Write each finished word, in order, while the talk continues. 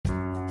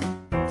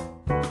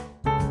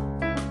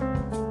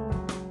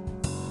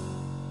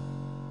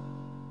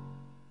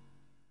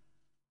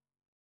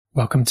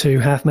Welcome to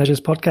Half Measures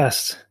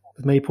Podcast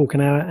with me, Paul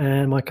Canower,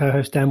 and my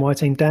co-host Dan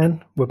Whiting.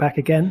 Dan, we're back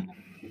again.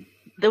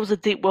 That was a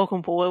deep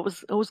welcome, Paul.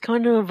 It was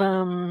kind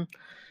of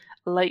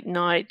late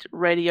night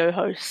radio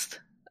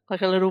host,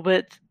 like a little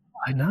bit.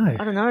 I know.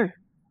 I don't know.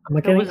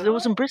 It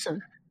was impressive.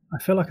 I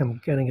feel like I'm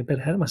getting a bit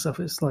ahead of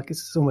myself. It's like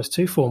it's almost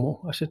too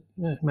formal. I should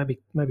maybe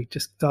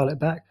just dial it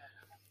back.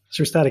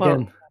 Should we start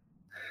again?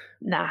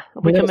 Nah,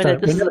 we're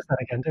committed. We never start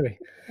again, do we?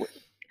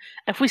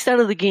 If we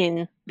started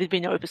again, there'd be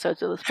no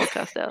episodes of this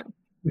podcast out.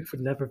 We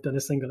would never have done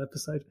a single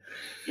episode.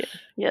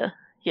 Yeah.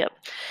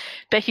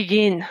 Back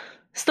again.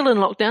 Still in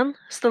lockdown.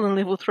 Still in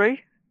level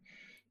 3.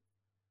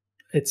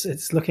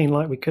 It's looking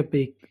like we could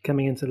be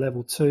coming into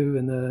level 2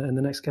 in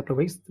the next couple of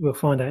weeks. We'll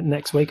find out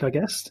next week, I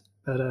guess.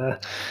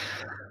 But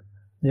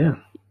yeah.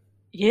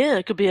 Yeah,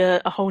 it could be a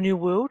whole new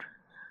world.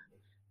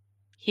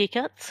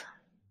 Haircuts,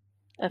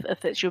 if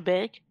that's your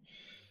bag.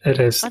 It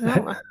is. I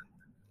don't know.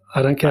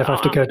 I don't care if I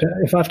have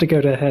to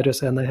go to a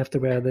hairdresser and they have to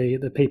wear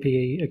the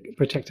PPE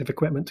protective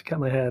equipment to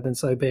cut my hair, then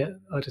so be it.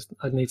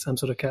 I need some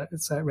sort of cut.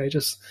 It's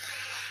outrageous.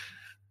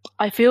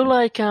 I feel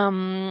like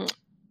I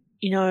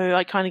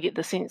kind of get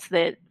the sense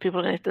that people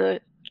are going to have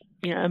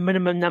to, a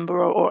minimum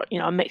number or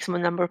a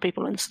maximum number of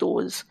people in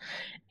stores,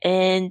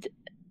 and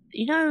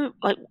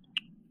like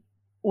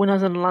when I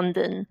was in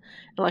London,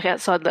 like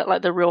outside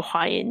the real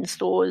high-end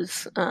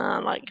stores,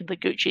 like the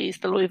Gucci's,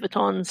 the Louis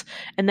Vuittons,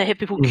 and they have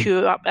people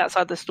queue up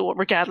outside the store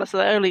regardless. So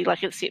they only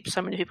accept so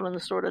many people in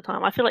the store at a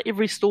time. I feel like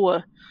every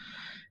store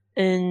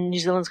in New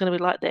Zealand's going to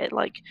be like that.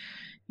 Like,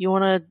 you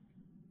want to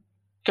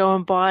go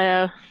and buy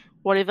a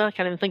whatever, I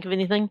can't even think of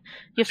anything,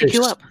 you have to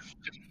queue up.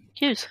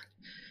 Queues.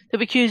 There'll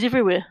be queues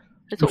everywhere.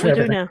 That's what we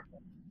do now.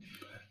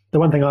 The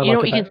one thing I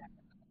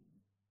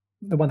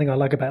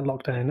like about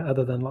lockdown,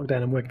 other than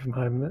lockdown and working from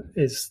home,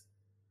 is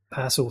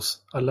parcels.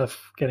 I love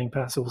getting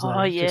parcels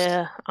now. Oh,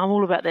 yeah. I'm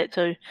all about that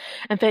too.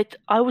 In fact,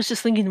 I was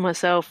just thinking to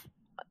myself,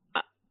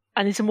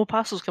 I need some more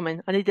parcels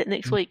coming. I need that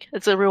next week.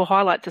 It's a real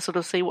highlight to sort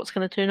of see what's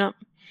going to turn up.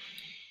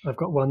 I've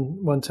got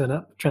one turn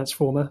up,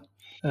 Transformer,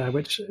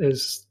 which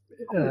is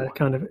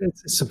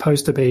it's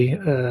supposed to be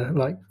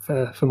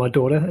for my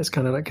daughter. It's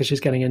kind of like because she's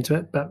getting into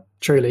it, but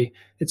truly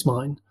it's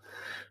mine.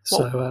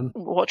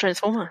 What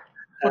Transformer?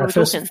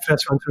 First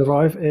one to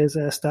arrive is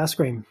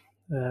Starscream.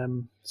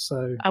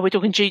 Are we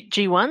talking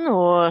G1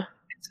 or?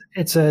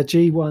 It's a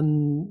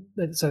G1.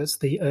 So it's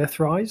the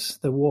Earthrise,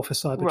 the War for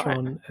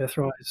Cybertron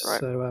Earthrise. Right.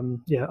 So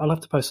I'll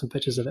have to post some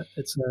pictures of it.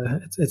 It's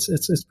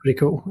pretty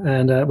cool.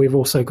 And we've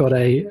also got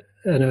an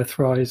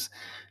Earthrise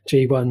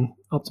G1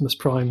 Optimus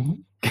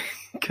Prime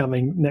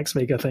coming next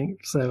week, I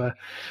think. So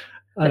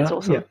that's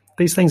awesome. Yeah,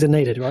 these things are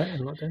needed, right?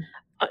 In lockdown.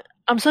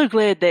 I'm so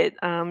glad that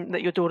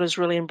that your daughter's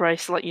really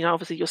embraced,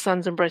 obviously your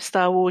son's embraced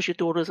Star Wars, your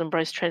daughter's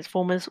embraced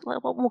Transformers.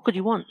 What more could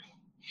you want?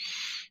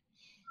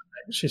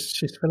 She's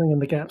filling in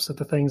the gaps of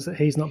the things that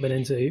he's not been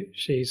into.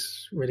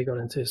 She's really got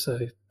into. So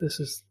this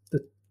is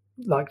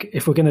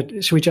if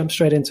we're should we jump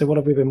straight into what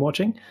have we been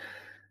watching?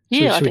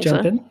 Should we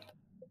jump in?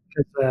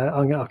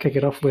 I'll kick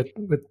it off with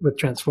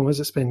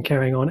Transformers. It's been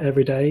carrying on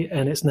every day,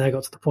 and it's now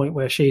got to the point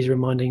where she's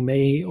reminding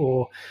me,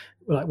 or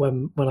like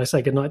when I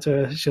say goodnight to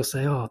her, she'll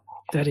say, "Oh,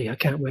 Daddy, I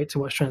can't wait to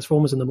watch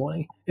Transformers in the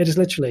morning." It is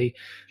literally,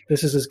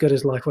 this is as good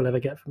as life will ever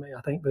get for me,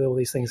 I think, with all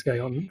these things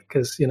going on,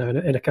 because in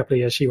a couple of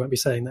years she won't be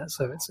saying that,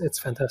 so it's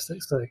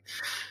fantastic. So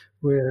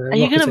Are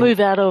you going to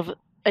move out of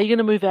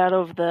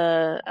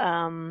the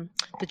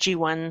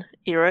G1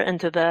 era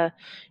into the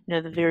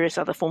the various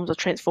other forms of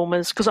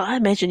Transformers? Because I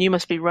imagine you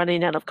must be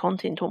running out of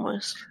content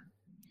almost.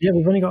 Yeah,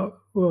 we've only got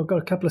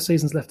a couple of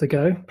seasons left to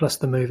go, plus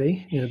the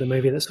movie. The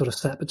movie that sort of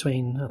sat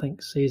between, I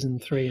think, season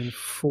 3 and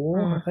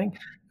 4. I think.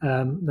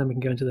 Then we can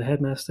go into the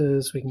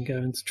Headmasters. We can go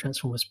into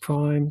Transformers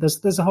Prime.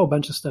 There's a whole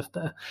bunch of stuff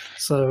there.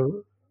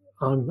 So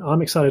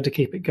I'm excited to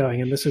keep it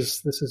going, and this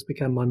has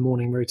become my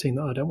morning routine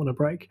that I don't want to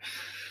break.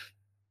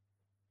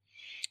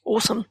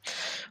 Awesome.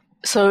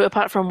 So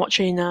apart from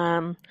watching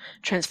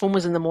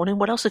Transformers in the morning,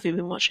 what else have you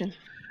been watching?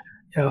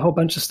 Yeah, a whole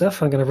bunch of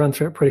stuff. I'm going to run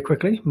through it pretty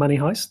quickly. Money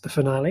Heist, the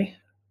finale.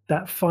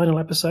 That final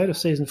episode of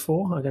season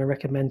 4, I'm going to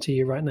recommend to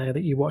you right now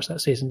that you watch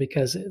that season,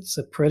 because it's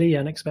a pretty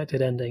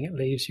unexpected ending. It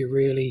leaves you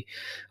really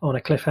on a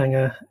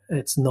cliffhanger.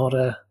 It's not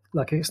a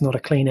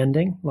clean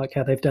ending like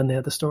how they've done the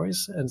other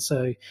stories, and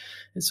so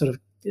it's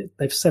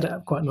they've set it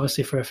up quite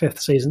nicely for a 5th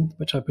season,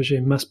 which I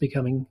presume must be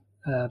coming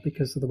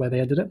because of the way they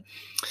ended it.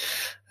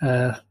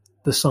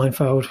 The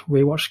Seinfeld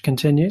rewatch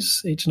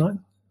continues each night.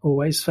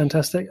 Always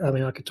fantastic. I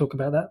mean, I could talk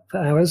about that for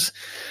hours.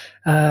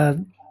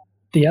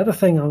 The other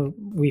thing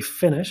we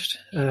finished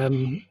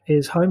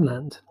is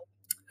Homeland.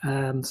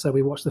 So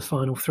we watched the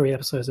final 3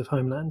 episodes of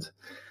Homeland.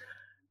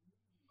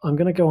 I'm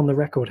going to go on the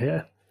record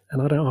here,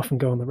 and I don't often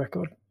go on the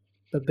record,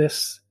 but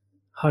this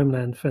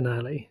Homeland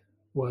finale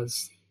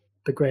was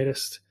the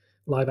greatest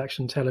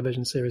live-action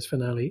television series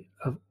finale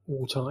of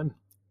all time.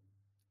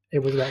 It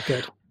was that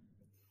good.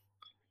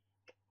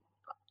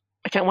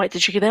 I can't wait to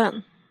check it out.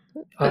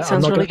 That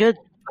sounds really good.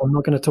 I'm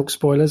not going to talk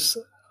spoilers.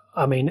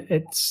 I mean,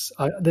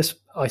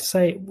 I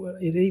say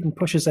it even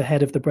pushes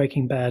ahead of the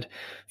Breaking Bad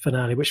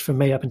finale, which for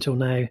me up until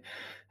now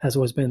has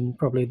always been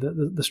probably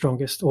the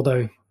strongest.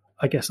 Although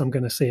I guess I'm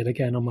going to see it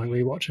again on my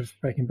rewatch of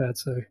Breaking Bad,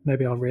 so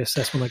maybe I'll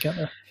reassess when I get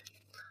there.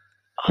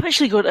 I've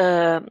actually got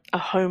a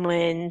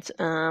Homeland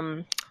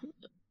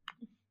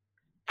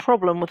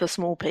problem with a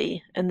small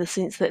p, in the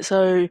sense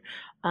that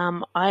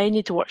I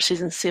need to watch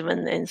season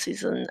 7 and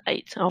season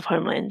 8 of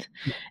Homeland,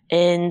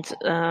 and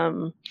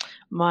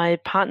my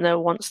partner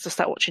wants to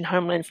start watching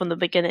Homeland from the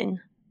beginning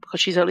because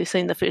she's only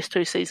seen the first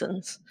 2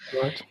 seasons.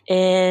 Right.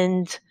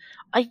 And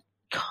I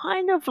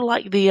kind of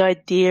like the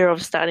idea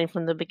of starting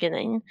from the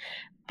beginning,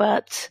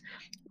 but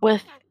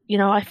with,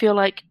 I feel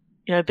like,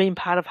 being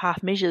part of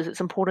Half Measures, it's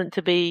important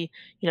to be,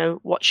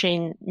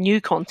 watching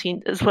new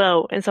content as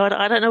well. And so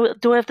I don't know,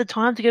 do I have the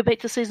time to go back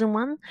to season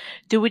 1?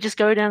 Do we just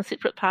go down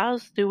separate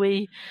paths? Do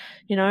we,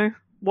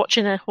 watch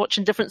in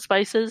different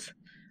spaces?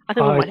 I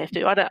think we might have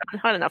to. I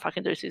don't know if I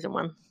can do season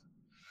 1.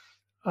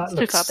 It's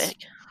too far back.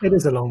 It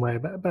is a long way,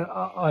 but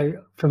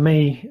for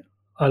me,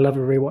 I love a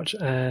rewatch,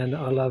 and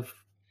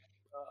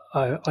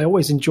I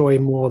always enjoy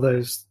more of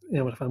those.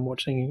 If I'm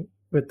watching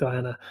with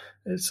Diana,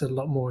 it's a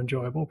lot more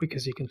enjoyable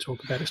because you can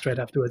talk about it straight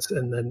afterwards,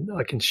 and then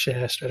I can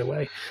share straight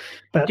away.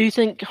 But do you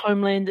think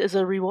Homeland is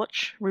a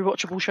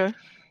rewatchable show?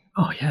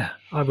 Oh yeah,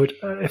 I would.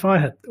 If I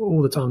had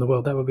all the time in the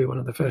world, that would be one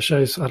of the first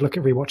shows I'd look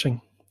at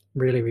rewatching.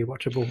 Really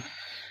rewatchable.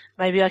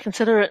 Maybe I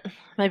consider it.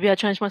 Maybe I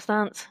change my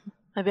stance.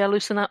 Maybe I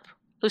loosen up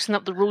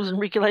the rules and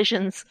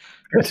regulations.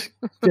 Good.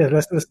 Yeah,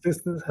 let's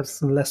have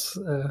some less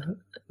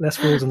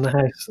rules in the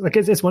house. Like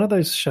it's one of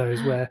those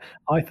shows where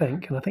I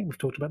think we've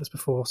talked about this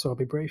before, so I'll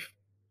be brief.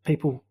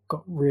 People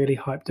got really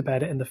hyped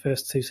about it in the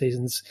first 2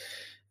 seasons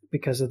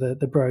because of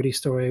the Brody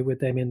story with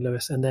Damian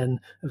Lewis, and then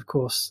of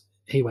course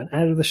he went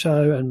out of the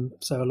show, and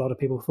so a lot of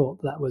people thought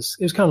it was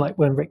kind of like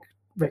when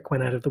Rick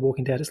went out of The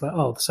Walking Dead. It's like,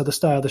 oh, so the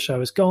star of the show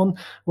is gone.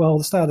 Well,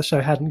 the star of the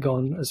show hadn't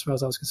gone as far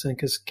as I was concerned,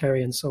 because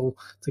Kerry and Saul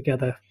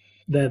together,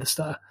 they're the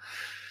star.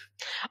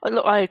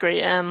 Look, I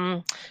agree.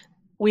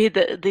 We had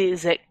the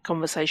exact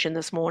conversation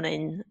this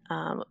morning,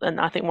 and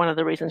I think one of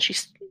the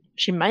reasons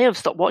she may have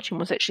stopped watching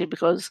was actually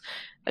because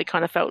it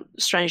kind of felt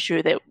strange to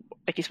her that,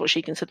 I guess, what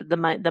she considered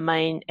the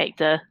main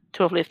actor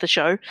to have left the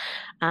show,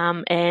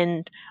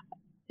 and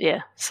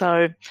yeah,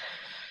 so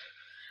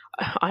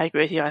I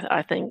agree with you.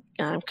 I think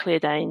Claire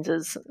Danes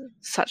is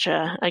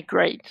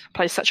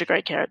plays such a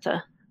great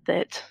character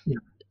that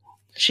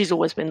she's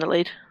always been the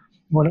lead.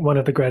 One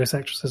of the greatest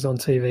actresses on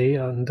TV,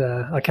 and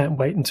I can't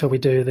wait until we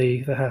do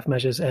the Half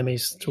Measures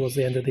Emmys towards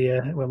the end of the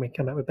year when we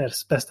come out with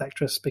Best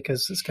Actress,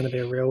 because it's going to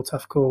be a real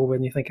tough call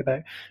when you think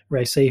about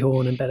Ray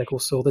Seahorn and Better Call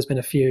Saul. There's been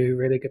a few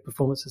really good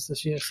performances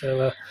this year,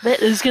 so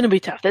that is going to be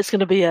tough. That's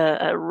going to be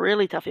a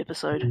really tough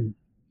episode.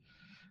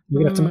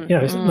 We have to,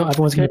 not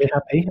everyone's going to be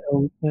happy.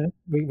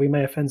 We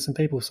may offend some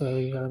people, so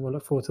we'll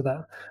look forward to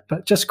that.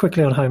 But just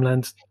quickly on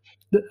Homeland,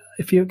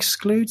 if you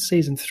exclude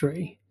season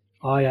 3,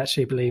 I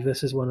actually believe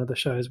this is one of the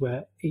shows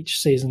where each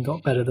season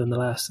got better than the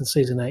last, and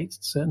season 8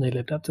 certainly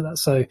lived up to that.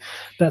 So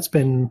that's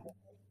been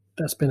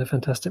a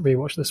fantastic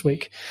rewatch this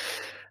week.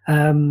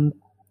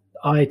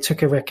 I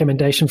took a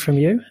recommendation from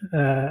you,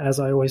 as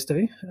I always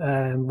do,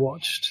 and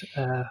watched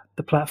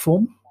The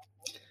Platform.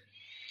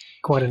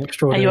 Quite an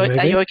extraordinary movie.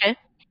 Are you okay?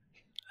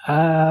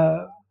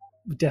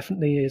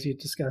 Definitely, as you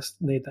discussed,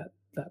 need that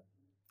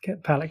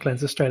palate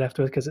cleanser straight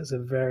afterwards, because it's a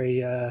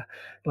very,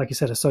 like you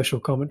said, a social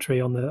commentary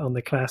on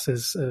the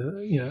classes,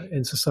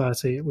 in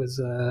society. It was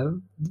a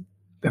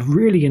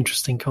really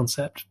interesting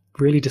concept,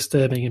 really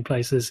disturbing in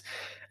places,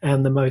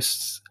 and the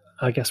most,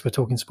 I guess we're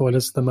talking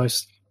spoilers, the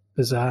most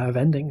bizarre of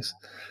endings.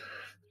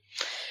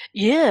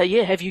 Yeah.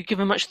 Have you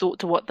given much thought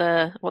to what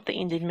the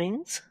ending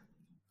means?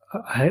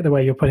 I hate the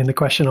way you're putting the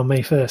question on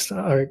me first,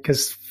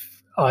 because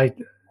I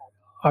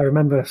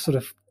remember sort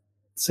of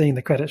seeing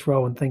the credits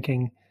roll and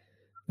thinking,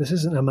 this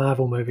isn't a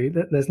Marvel movie.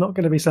 There's not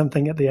going to be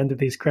something at the end of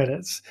these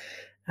credits,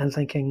 and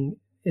thinking,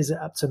 is it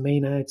up to me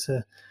now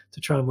to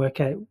try and work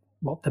out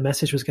what the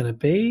message was going to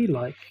be?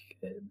 Like,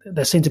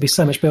 there seemed to be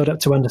so much build up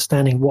to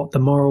understanding what the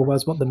moral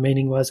was, what the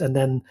meaning was, and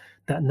then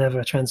that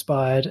never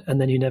transpired, and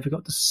then you never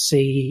got to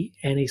see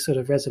any sort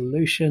of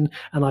resolution.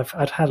 And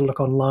I'd had a look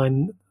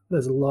online.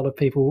 There's a lot of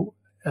people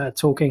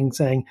talking,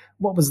 saying,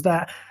 what was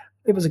that?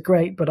 It was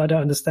great, but I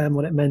don't understand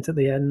what it meant at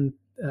the end.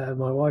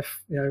 My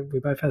wife, we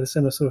both had a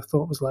similar sort of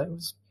thought. Was like, it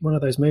was one of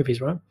those movies,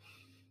 right?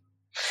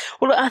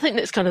 Well, I think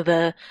that's kind of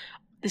there's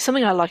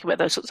something I like about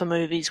those sorts of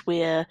movies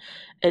where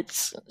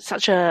it's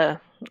such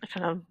a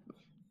kind of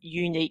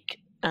unique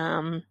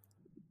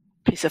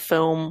piece of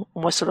film,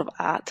 almost sort of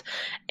art.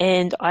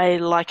 And I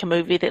like a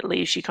movie that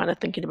leaves you kind of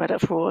thinking about it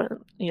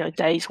for,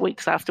 days,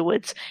 weeks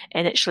afterwards.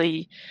 And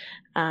actually,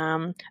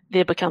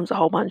 there becomes a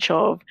whole bunch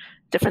of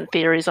different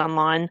theories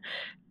online.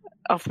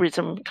 I've read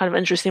some kind of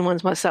interesting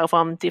ones myself.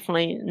 I'm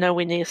definitely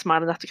nowhere near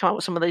smart enough to come up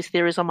with some of these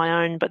theories on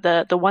my own. But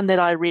the one that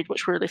I read,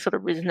 which really sort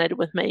of resonated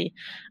with me,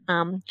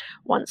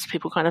 once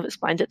people kind of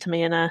explained it to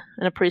me in a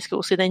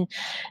preschool setting,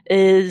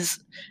 is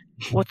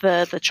with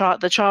the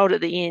child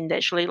at the end,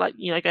 actually, like,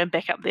 going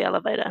back up the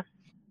elevator,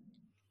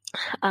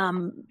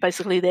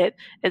 Basically, that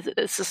as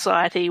a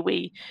society,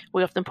 we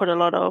often put a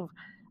lot of,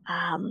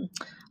 I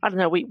don't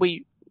know,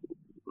 we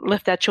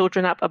lift our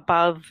children up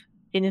above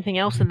anything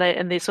else, and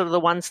they're sort of the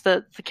ones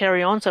that to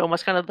carry on. So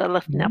almost kind of the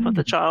lifting up of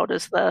the child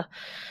is the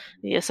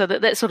So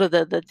that's sort of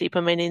the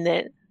deeper meaning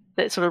that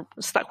sort of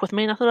stuck with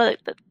me, and I thought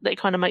that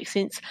kind of makes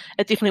sense.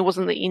 It definitely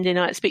wasn't the ending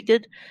I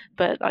expected,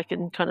 but I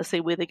can kind of see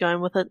where they're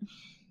going with it.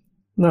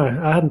 No,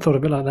 I hadn't thought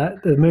of it like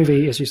that. The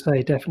movie, as you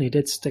say, definitely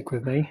did stick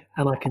with me,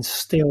 and I can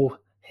still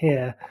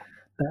hear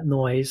that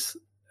noise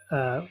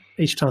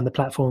each time the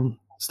platform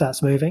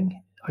starts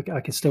moving.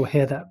 I can still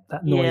hear that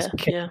noise Yeah,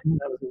 kick. yeah.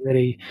 That was a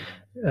really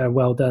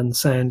well done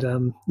sound.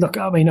 Look,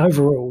 I mean,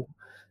 overall,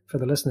 for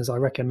the listeners, I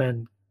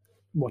recommend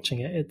watching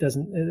it. It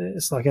doesn't.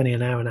 It's like only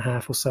an hour and a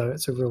half or so.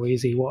 It's a real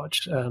easy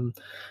watch. I'm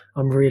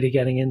really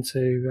getting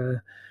into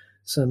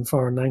some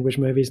foreign language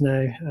movies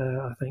now.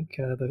 I think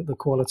the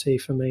quality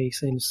for me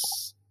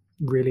seems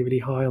really, really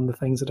high on the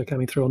things that are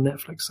coming through on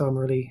Netflix. So I'm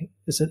really,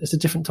 it's a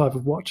different type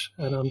of watch,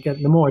 and I'm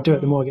getting, the more I do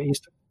it, the more I get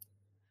used to it.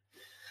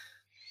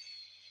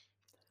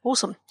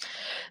 Awesome.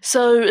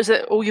 So is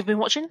that all you've been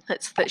watching?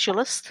 That's your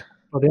list?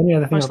 Well, the only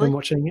other thing I've Mostly? been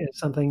watching is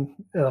something,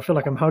 I feel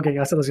like I'm hugging.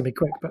 I said I was going to be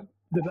quick, but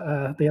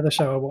the other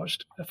show I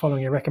watched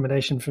following a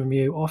recommendation from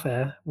you off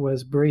air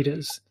was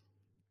Breeders.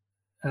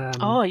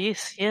 Oh,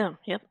 yes. Yeah.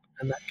 Yep.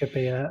 And that could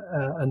be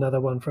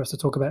another one for us to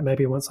talk about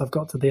maybe once I've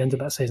got to the end of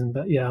that season.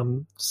 But yeah,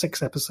 I'm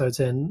 6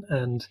 episodes in,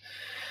 and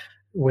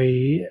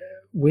we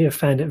have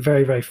found it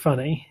very, very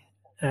funny,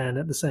 and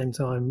at the same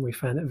time we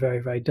found it very,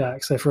 very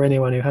dark. So for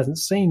anyone who hasn't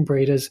seen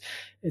Breeders,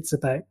 it's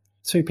about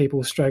two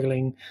people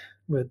struggling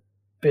with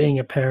being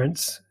a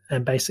parent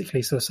and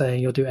basically sort of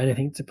saying you'll do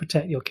anything to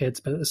protect your kids,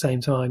 but at the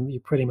same time you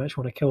pretty much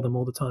want to kill them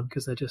all the time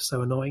because they're just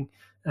so annoying.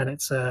 And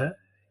it's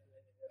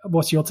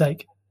what's your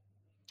take?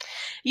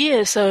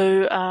 Yeah,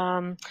 so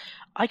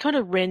I kind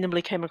of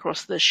randomly came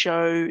across this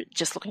show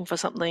just looking for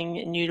something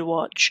new to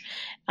watch.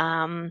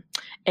 And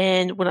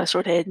when I saw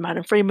it had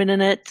Martin Freeman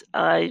in it,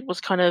 I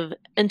was kind of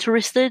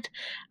interested,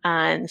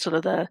 and sort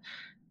of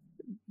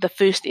the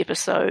first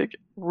episode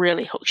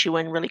really hooks you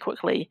in really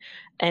quickly.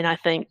 And I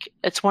think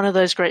it's one of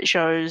those great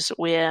shows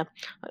where,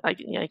 I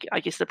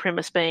guess the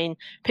premise being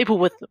people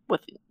with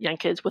young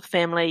kids, with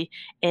family,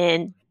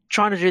 and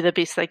trying to do the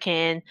best they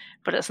can,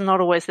 but it's not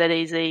always that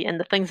easy. And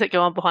the things that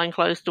go on behind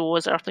closed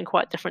doors are often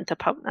quite different to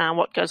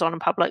what goes on in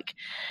public.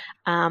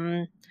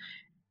 And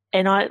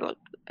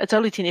it's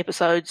only 10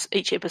 episodes.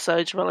 Each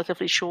episode's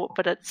relatively short,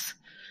 but it's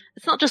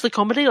not just a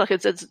comedy. Like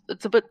it's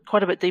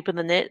quite a bit deeper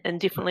than that. And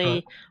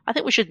definitely, I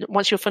think we should,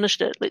 once you've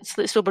finished it, let's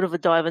do a bit of a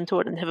dive into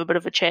it and have a bit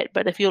of a chat.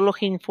 But if you're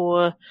looking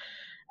for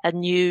a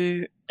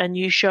new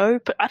show,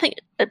 but I think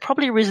it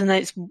probably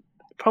resonates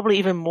probably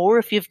even more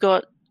if you've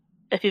got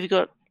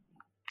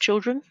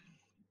children,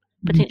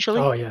 potentially.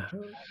 Oh yeah.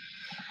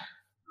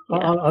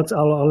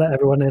 I'll let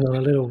everyone in on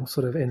a little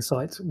sort of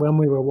insight. When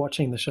we were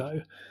watching the show,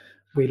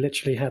 we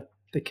literally had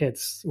the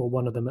kids, or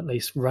one of them at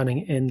least,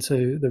 running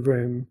into the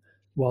room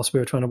whilst we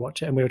were trying to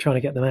watch it, and we were trying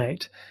to get them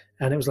out.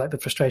 And it was like the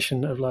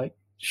frustration of like,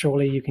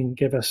 surely you can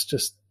give us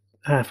just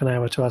half an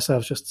hour to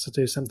ourselves just to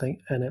do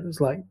something. And it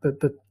was like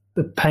the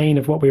pain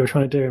of what we were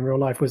trying to do in real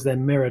life was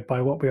then mirrored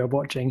by what we were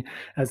watching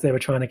as they were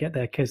trying to get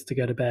their kids to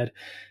go to bed.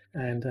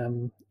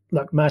 And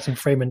look, Martin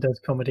Freeman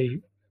does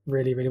comedy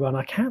really, really well. And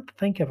I can't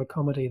think of a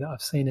comedy that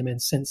I've seen him in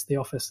since The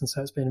Office, and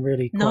so it's been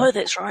really quite... No,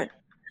 that's right.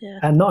 Yeah.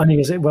 And not only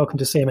is it welcome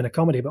to see him in a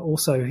comedy, but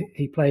also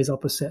he plays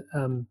opposite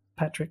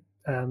Patrick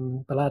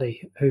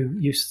Baladi, who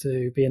used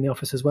to be in The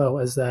Office as well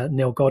as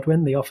Neil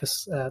Godwin, the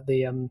Office,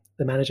 the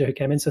manager who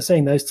came in. So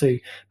seeing those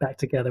two back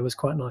together was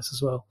quite nice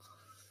as well.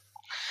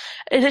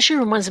 It actually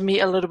reminds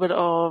me a little bit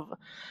of,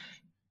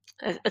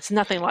 it's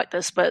nothing like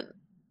this, but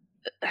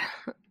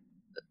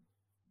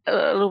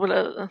a little bit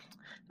of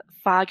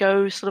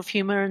Fargo sort of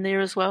humor in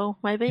there as well,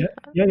 maybe.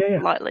 Yeah.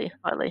 Lightly,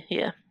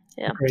 yeah.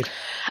 Agreed.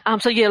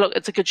 So yeah, look,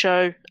 it's a good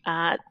show.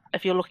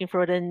 If you're looking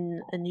for it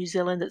in New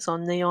Zealand, it's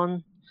on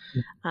Neon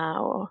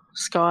or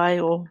Sky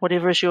or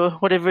whatever is your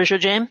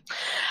jam.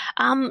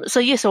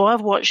 So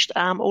I've watched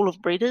all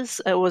of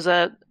Breeders. It was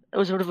a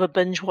bit of a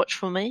binge watch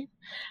for me.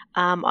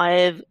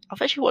 I've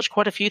actually watched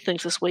quite a few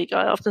things this week.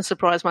 I often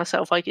surprise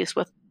myself, I guess,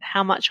 with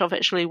how much I've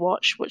actually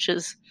watched, which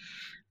is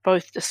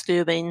both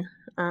disturbing.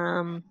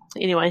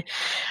 Anyway,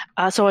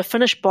 so I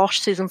finished Bosch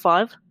season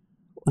 5,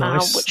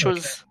 nice.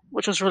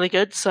 which was really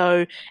good.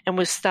 So, and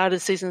we've started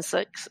season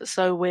 6,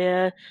 so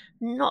we're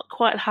not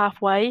quite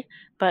halfway.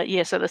 But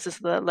yeah, so this is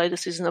the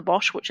latest season of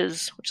Bosch, which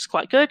is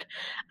quite good.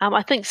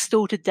 I think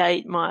still to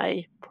date,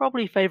 my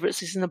probably favourite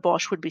season of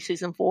Bosch would be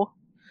season 4.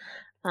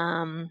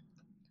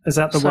 Is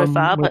that the so one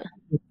far, with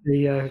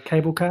the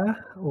cable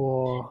car,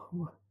 or?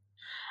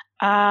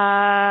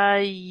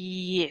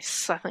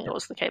 Yes, I think it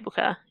was the cable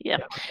car. Yeah.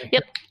 Okay.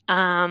 Yep.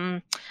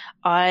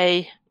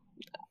 I,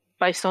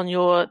 based on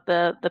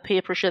the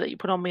peer pressure that you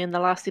put on me in the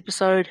last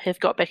episode, have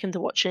got back into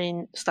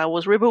watching Star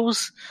Wars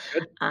Rebels.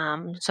 Good.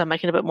 So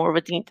making a bit more of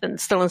a dent, and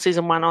still in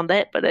season 1 on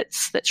that, but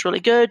that's really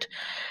good.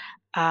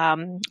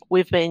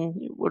 We've been,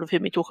 you would have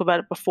heard me talk about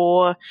it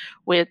before.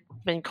 We've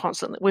been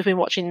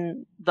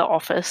watching The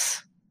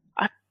Office.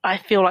 I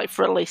feel like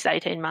for at least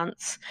 18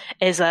 months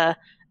as a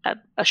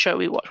show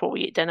we watch while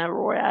we eat dinner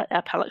or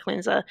our palate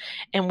cleanser.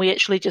 And we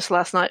actually just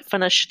last night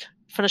finished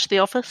The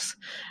Office.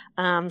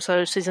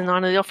 So season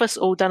 9 of The Office,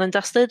 all done and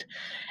dusted.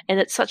 And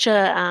it's such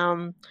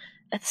a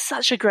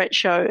great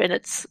show, and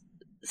it's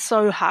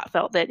so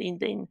heartfelt, that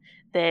ending,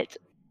 that.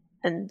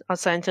 And I was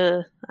saying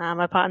to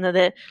my partner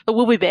that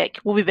we'll be back.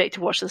 We'll be back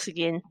to watch this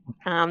again.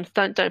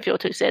 Don't feel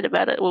too sad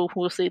about it.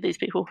 We'll see these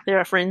people. They're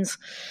our friends.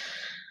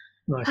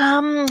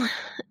 Nice.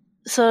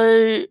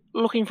 So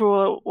looking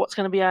for what's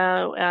going to be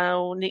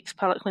our next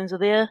palate cleanser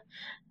there.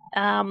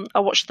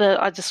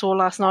 I just saw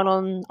last night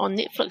on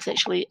Netflix,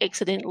 actually,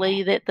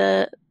 accidentally, that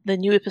the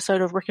new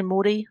episode of Rick and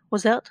Morty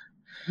was out,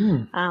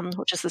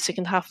 which is the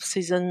second half of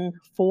season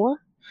 4.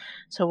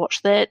 So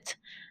watch that.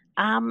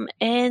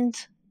 And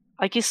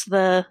I guess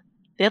the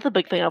other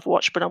big thing I've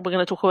watched, but we're going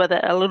to talk about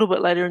that a little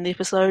bit later in the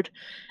episode,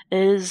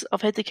 is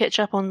I've had to catch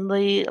up on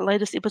the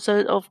latest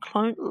episodes of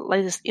Clone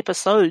Wars.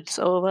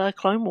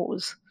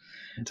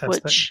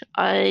 Fantastic. Which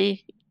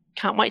I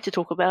can't wait to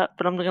talk about,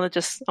 but I'm going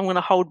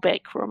to hold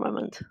back for a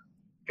moment.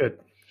 Good.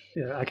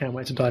 Yeah, I can't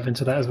wait to dive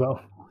into that as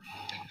well.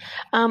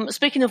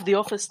 Speaking of The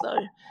Office,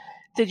 though,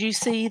 did you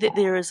see that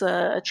there is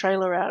a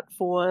trailer out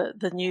for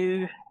the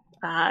new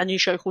a new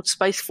show called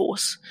Space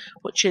Force,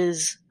 which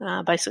is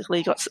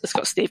basically it's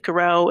got Steve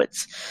Carell.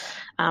 It's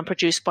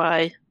produced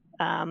by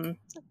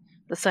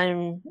the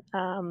same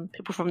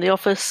people from The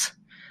Office.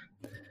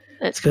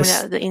 It's coming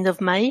out at the end of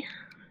May.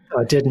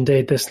 I did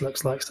indeed. This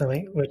looks like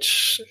something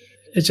which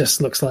it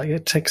just looks like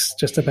it ticks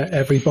just about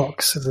every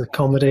box. There's a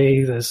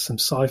comedy, there's some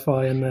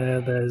sci-fi in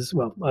there, there's,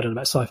 well, I don't know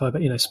about sci-fi,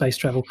 but, space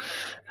travel,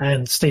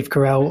 and Steve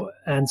Carell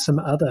and some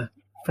other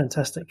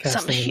fantastic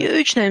casting. Some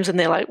huge names in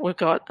there, like we've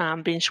got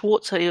Ben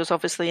Schwartz, who was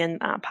obviously in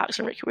Parks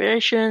and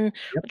Recreation,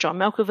 yep. John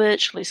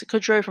Malkovich, Lisa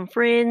Kudrow from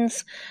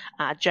Friends,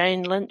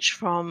 Jane Lynch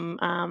from,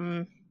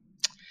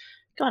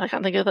 God, I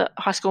can't think of the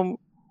High School,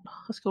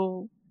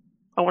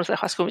 I want to say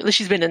High School,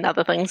 she's been in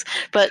other things,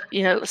 but,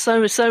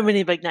 so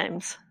many big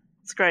names.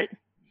 It's great.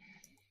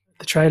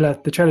 The trailer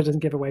doesn't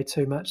give away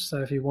too much,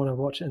 so if you want to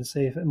watch it and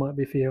see if it might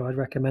be for you, I'd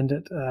recommend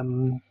it.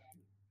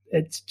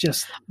 It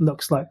just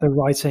looks like the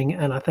writing,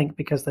 and I think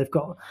because they've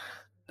got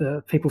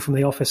the people from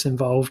The Office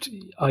involved,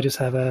 I just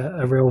have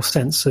a real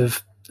sense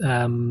of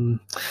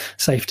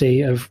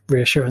safety, of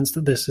reassurance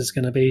that this is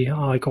going to be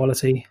high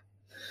quality.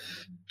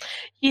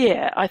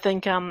 Yeah, I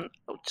think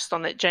just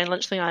on that Jane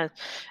Lynch thing,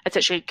 it's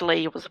actually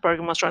Glee was the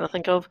program I was trying to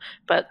think of,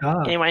 but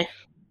anyway,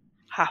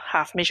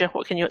 half measure.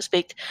 What can you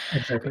expect?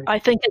 Exactly. I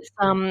think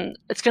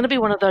it's going to be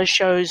one of those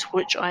shows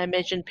which I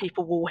imagine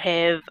people will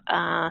have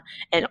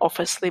an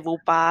office level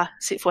bar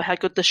set for how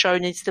good the show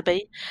needs to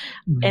be,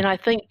 and I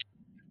think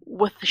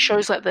with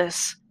shows like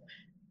this,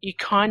 you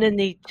kind of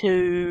need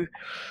to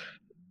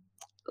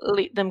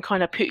let them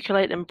kind of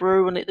percolate and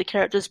brew and let the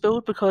characters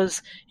build,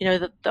 because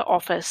the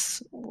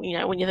Office,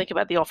 when you think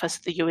about The Office,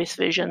 the US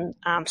version,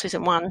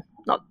 season 1,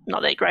 not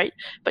that great,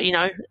 but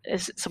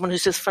as someone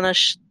who's just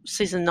finished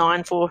season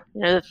 9 for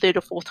the third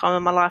or fourth time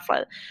in my life,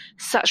 like,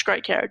 such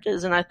great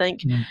characters, and I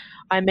think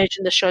I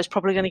imagine the show's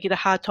probably going to get a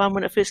hard time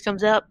when it first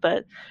comes out,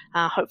 but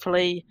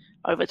hopefully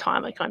over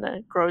time it kind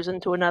of grows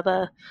into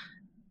another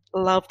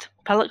loved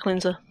palate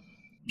cleanser.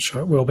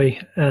 Sure, it will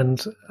be,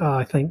 and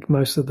I think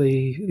most of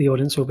the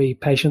audience will be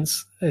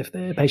patients. If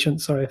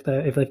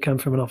they've come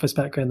from an Office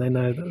background, they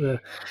know that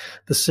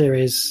the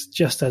series,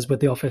 just as with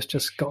The Office,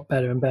 just got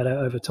better and better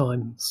over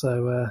time.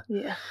 So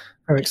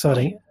very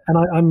exciting. And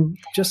I'm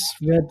just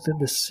read that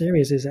the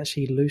series is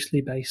actually loosely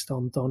based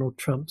on Donald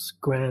Trump's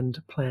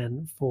grand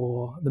plan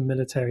for the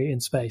military in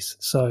space.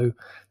 So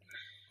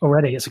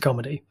already it's a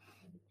comedy.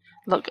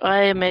 Look,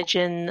 I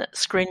imagine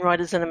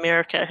screenwriters in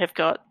America have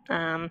got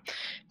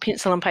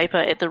pencil and paper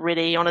at the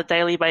ready on a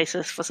daily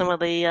basis for some of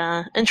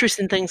the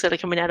interesting things that are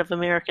coming out of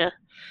America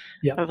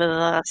over the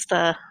last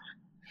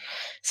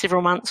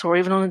several months, or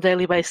even on a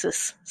daily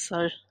basis.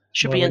 So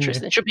should be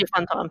interesting. It should be a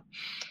fun time.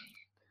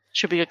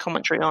 Should be a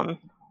commentary on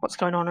what's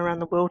going on around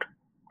the world.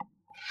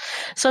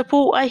 So,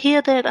 Paul, I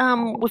hear that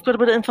we've got a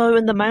bit of info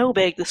in the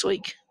mailbag this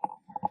week.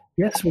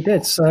 Yes, we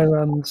did.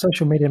 So,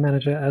 social media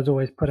manager, as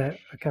always, put out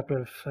a couple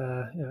of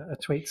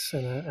tweets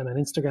and an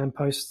Instagram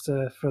post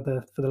for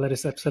the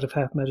latest episode of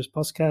Half Measures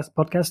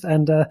podcast,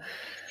 and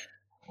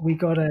we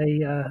got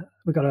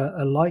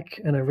a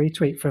like and a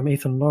retweet from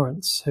Ethan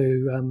Lawrence,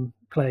 who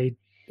played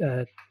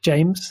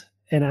James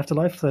in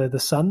Afterlife, the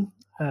son.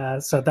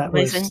 So that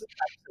Amazing. Was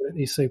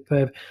absolutely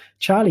superb.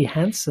 Charlie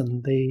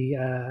Hanson,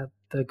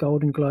 the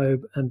Golden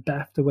Globe and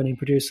BAFTA winning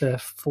producer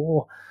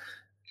for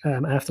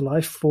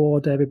Afterlife,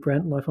 for David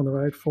Brent, Life on the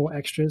Road, for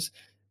Extras,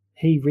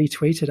 he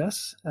retweeted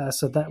us,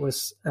 so that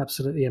was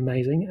absolutely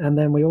amazing. And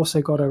then we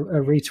also got a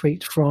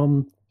retweet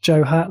from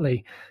Jo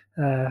Hartley,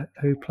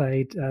 who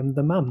played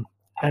the mum,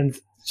 and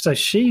so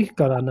she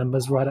got our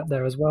numbers right up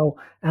there as well.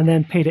 And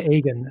then Peter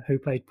Egan, who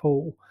played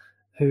Paul,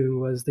 who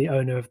was the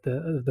owner of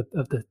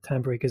the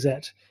Tambury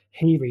Gazette,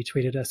 he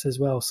retweeted us as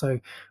well. So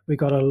we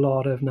got a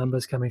lot of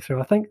numbers coming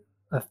through. I think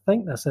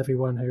that's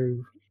everyone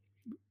who.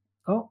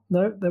 Oh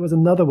no, there was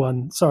another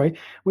one. Sorry,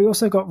 we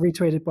also got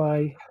retweeted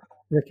by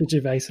Ricky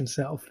Gervais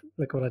himself.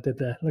 Look what I did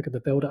there. Look at the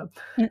build-up.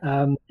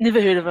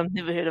 Never heard of him.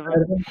 Never heard of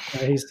him.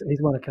 He's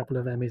won a couple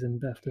of Emmys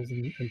and BAFTAs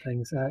and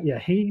things. Yeah,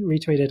 he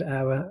retweeted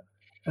our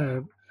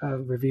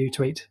review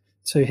tweet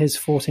to his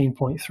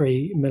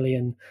 14.3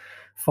 million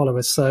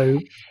followers. So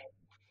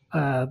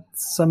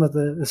some of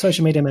the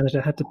social media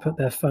manager had to put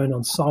their phone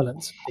on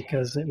silent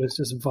because it was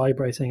just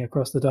vibrating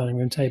across the dining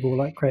room table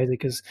like crazy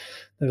because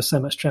there was so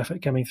much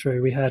traffic coming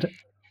through. We had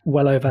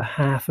well over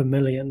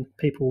 500,000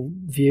 people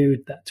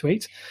viewed that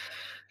tweet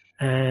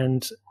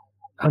and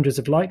hundreds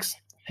of likes,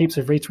 heaps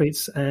of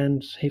retweets,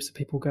 and heaps of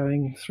people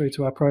going through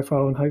to our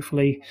profile. And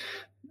hopefully,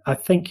 I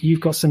think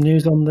you've got some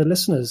news on the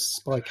listeners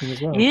spiking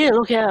as well. Yeah,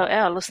 look,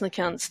 our listener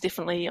count's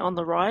definitely on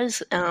the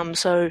rise.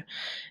 So,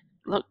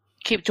 look,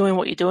 keep doing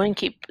what you're doing.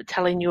 Keep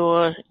telling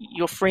your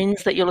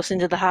friends that you're listening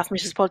to the Half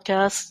Measures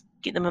podcast.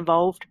 Get them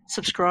involved.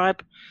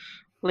 Subscribe.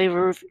 Leave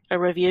a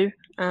review.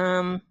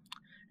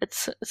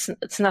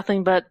 It's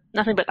nothing but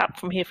up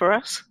from here for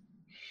us.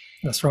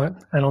 That's right.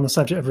 And on the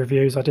subject of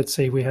reviews, I did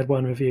see we had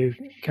one review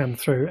come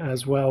through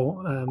as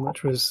well,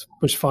 which was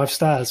 5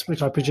 stars,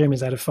 which I presume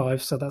is out of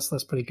 5. So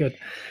that's pretty good.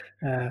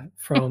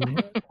 From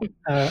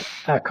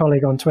our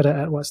colleague on Twitter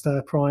at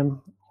Whitestar Prime,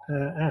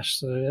 Ash.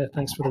 So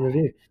thanks for the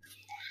review.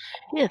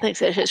 Yeah,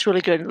 thanks, Ash. It's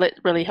really good. It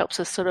really helps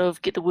us sort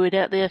of get the word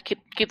out there,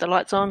 keep the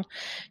lights on,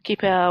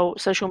 keep our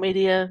social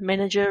media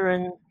manager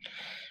and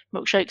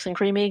milkshakes and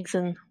cream eggs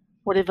and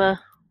whatever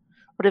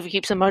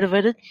keeps them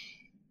motivated.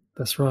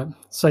 That's right.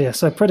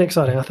 So pretty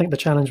exciting. I think the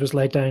challenge was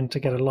laid down to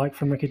get a like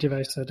from Ricky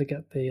Gervais, so to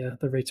get the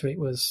retweet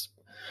was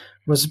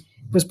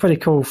pretty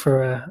cool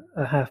for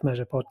a Half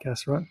Measure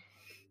podcast, right?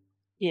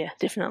 Yeah,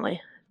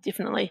 definitely.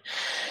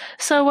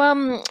 So,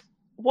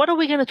 what are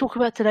we going to talk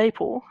about today,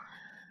 Paul?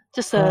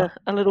 Just a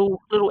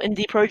little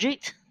indie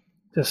project.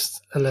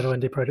 Just a little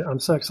indie project. I'm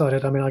so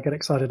excited. I mean, I get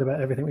excited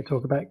about everything we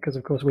talk about because,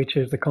 of course, we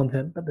choose the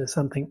content, but there's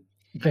something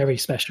very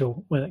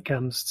special when it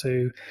comes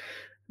to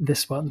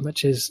this one,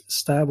 which is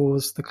Star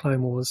Wars: The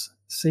Clone Wars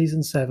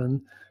Season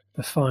 7,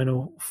 the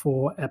final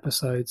 4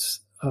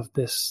 episodes of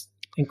this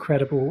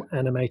incredible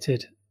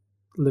animated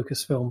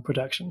Lucasfilm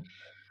production.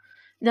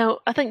 Now,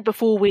 I think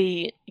before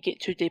we get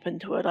too deep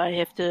into it, I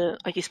have to,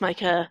 I guess,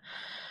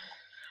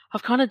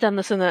 I've kind of done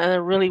this in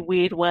a really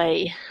weird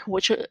way,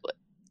 which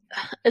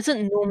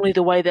isn't normally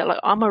the way that, like,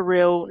 I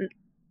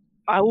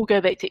will go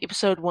back to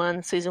episode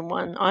 1, season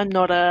 1. I'm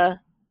not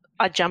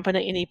I jump in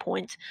at any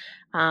point.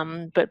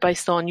 But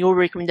based on your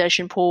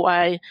recommendation, Paul,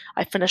 I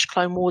finished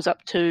Clone Wars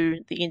up to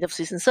the end of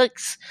season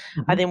 6.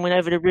 Mm-hmm. I then went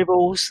over to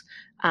Rebels.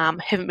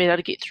 Haven't been able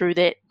to get through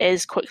that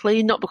as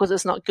quickly, not because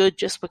it's not good,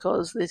 just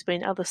because there's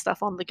been other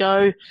stuff on the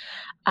go.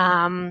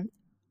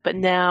 But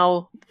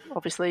now,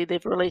 obviously,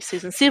 they've released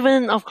season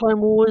 7 of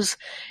Clone Wars,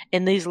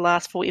 and these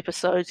last 4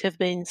 episodes have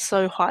been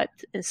so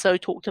hyped and so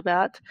talked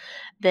about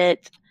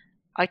that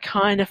I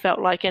kind of felt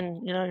like,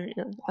 and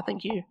I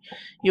think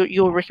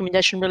your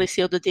recommendation really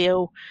sealed the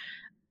deal.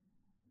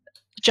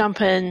 Jump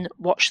in,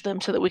 watch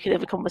them, so that we could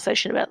have a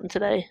conversation about them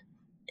today.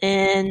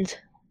 And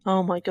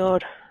oh my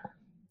god!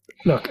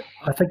 Look,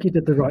 I think you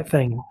did the right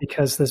thing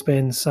because there's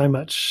been so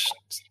much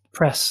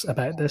press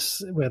about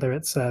this, whether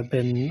it's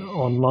been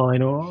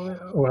online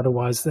or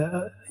otherwise.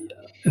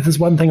 If there's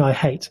one thing I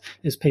hate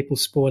is people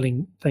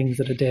spoiling things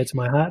that are dear to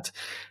my heart.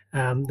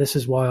 This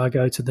is why I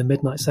go to the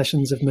midnight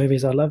sessions of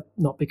movies I love,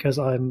 not because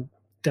I'm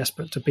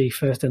desperate to be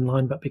first in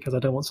line, but because I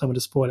don't want someone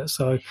to spoil it.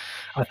 So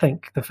I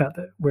think the fact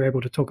that we're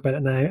able to talk about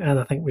it now, and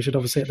I think we should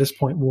obviously at this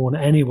point warn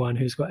anyone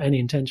who's got any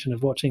intention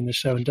of watching the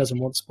show and doesn't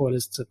want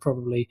spoilers to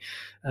probably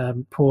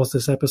pause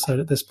this episode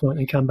at this point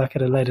and come back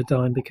at a later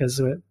time,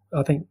 because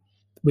I think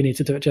we need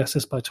to do it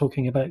justice by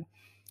talking about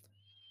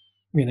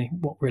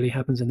what really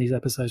happens in these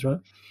episodes, right?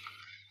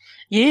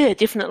 Yeah,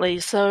 definitely.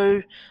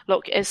 So,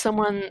 look, as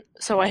someone,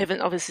 I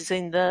haven't obviously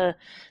seen there's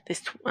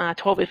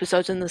 12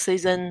 episodes in the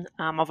season.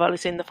 I've only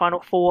seen the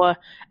final 4,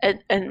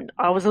 and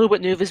I was a little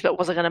bit nervous about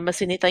was I going to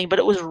miss anything, but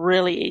it was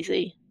really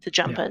easy to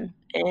jump in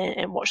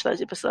and watch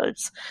those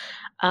episodes.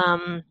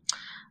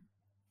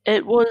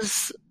 It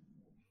was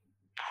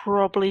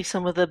probably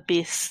some of the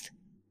best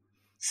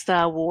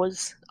Star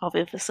Wars I've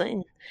ever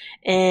seen,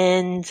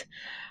 and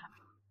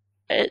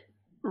it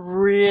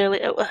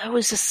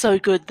was just so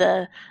good.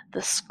 The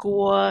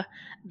score,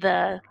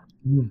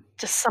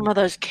 just some of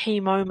those key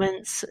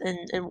moments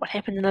and what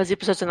happened in those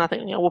episodes, and I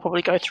think we'll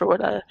probably go through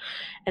it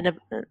in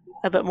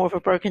a bit more of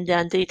a broken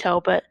down detail,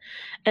 but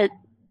it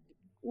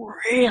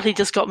really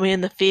just got me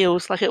in the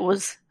feels. Like it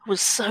was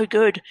so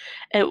good.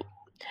 It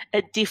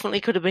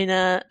definitely could have been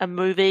a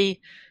movie.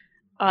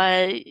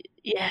 I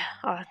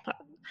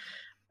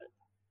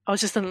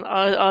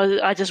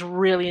just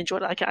really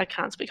enjoyed it. I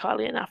can't speak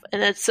highly enough,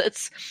 and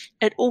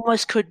it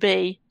almost could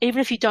be, even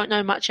if you don't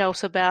know much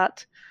else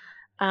about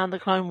the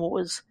Clone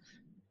Wars,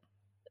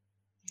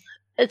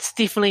 it's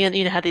definitely,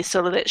 you know how there's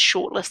sort of that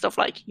short list of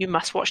like you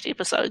must watch the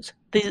episodes.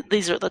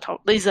 These are at the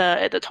top. These are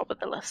at the top of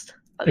the list.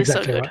 Like, they're so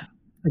Exactly good. right.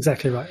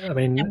 Exactly right. I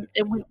mean,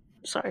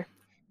 Sorry.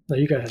 no,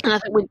 you go ahead. And I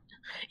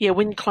think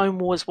when Clone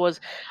Wars was,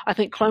 I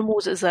think Clone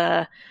Wars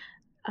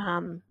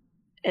um,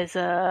 is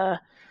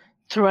a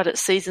throughout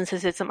its seasons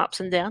has had some ups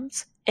and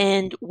downs.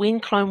 And when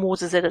Clone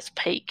Wars is at its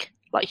peak,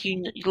 like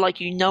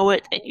you know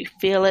it and you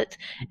feel it,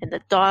 and the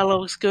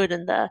dialogue's good,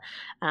 and the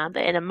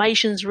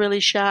animation's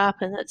really sharp,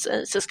 and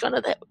it's just kind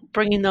of that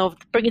bringing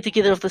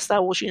together of the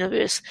Star Wars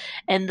universe.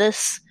 And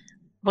this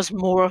was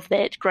more of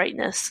that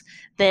greatness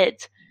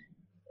that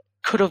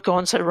could have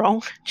gone so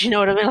wrong. Do you know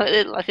what I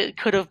mean? Like it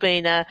could have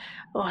been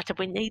did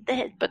we need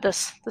that? But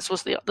this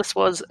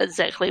was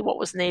exactly what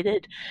was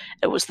needed.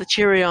 It was the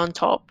cherry on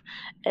top.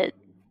 It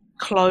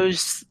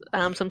closed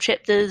some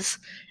chapters,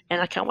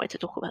 and I can't wait to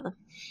talk about them.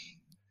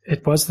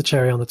 It was the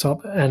cherry on the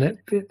top, and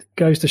it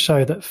goes to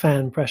show that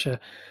fan pressure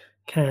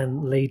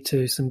can lead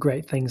to some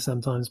great things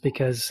sometimes,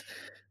 because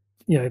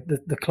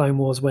the Clone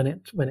Wars, when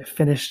it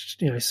finished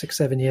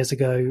 6-7 years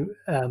ago,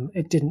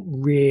 it didn't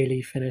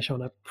really finish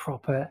on a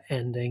proper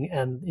ending,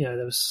 and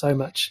there was so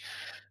much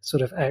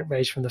sort of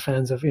outrage from the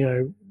fans of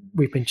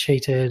we've been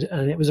cheated,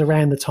 and it was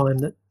around the time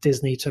that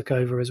Disney took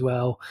over as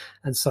well,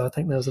 and so I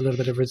think there was a little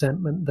bit of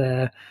resentment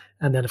there.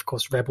 And then of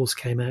course Rebels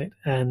came out,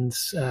 and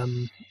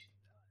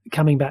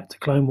coming back to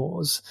Clone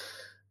Wars,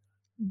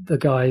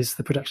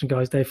 the production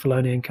guys, Dave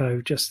Filoni and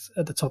co, just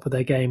at the top of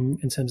their game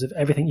in terms of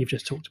everything you've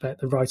just talked about,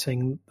 the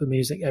writing, the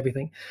music,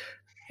 everything.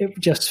 It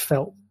just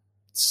felt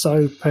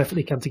so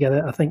perfectly come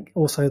together. I think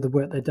also the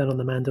work they've done on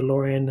The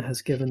Mandalorian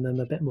has given them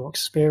a bit more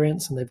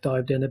experience, and they've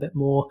dived in a bit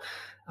more.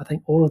 I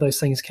think all of those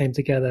things came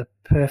together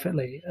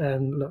perfectly.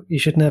 And look, you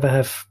should never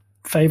have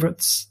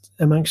favorites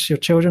amongst your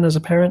children as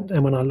a parent.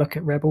 And when I look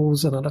at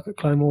Rebels and I look at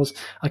Clone Wars,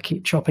 I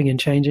keep chopping and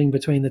changing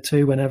between the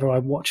two. Whenever I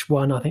watch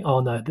one, I think,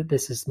 oh no,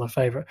 this is my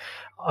favorite.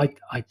 I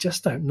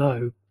just don't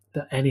know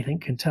that anything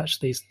can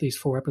touch these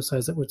 4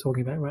 episodes that we're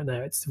talking about right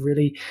now. It's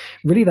really,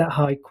 really that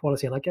high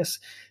quality. And I guess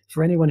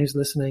for anyone who's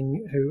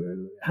listening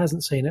who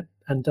hasn't seen it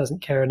and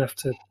doesn't care enough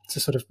to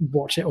sort of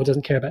watch it, or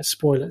doesn't care about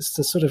spoilers,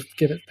 to sort of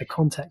give it the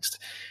context,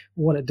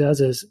 what it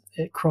does is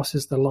it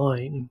crosses the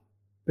line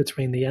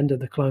between the end of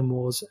the Clone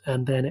Wars,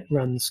 and then it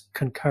runs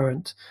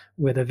concurrent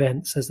with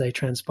events as they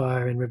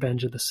transpire in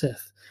Revenge of the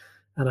Sith.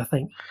 And I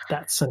think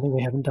that's something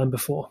we haven't done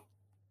before.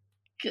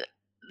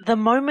 The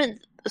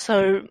moment,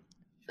 so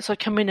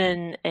coming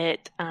in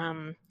at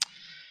the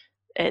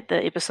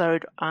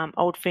episode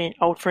Old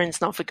Friends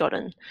Not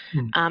Forgotten,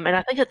 and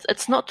I think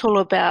it's not all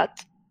about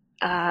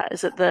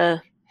is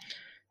it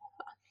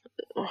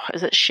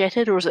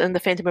Shattered, or is it in The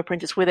Phantom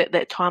Apprentice, where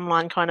that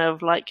timeline kind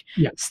of like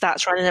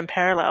starts running in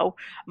parallel?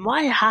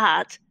 My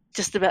heart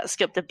just about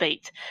skipped a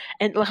beat,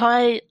 and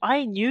like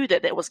I knew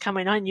that was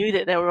coming. I knew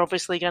that they were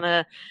obviously going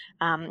to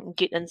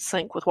get in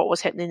sync with what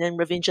was happening in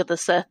Revenge of the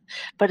Sith.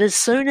 But as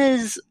soon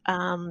as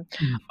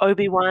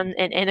Obi-Wan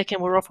and Anakin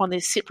were off on their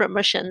separate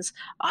missions,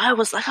 I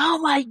was like, "Oh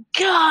my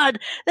god,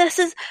 this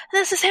is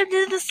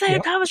happening at the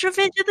same time as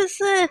Revenge of the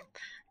Sith."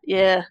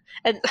 Yeah,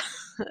 and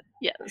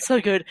yeah, so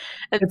good.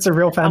 And it's a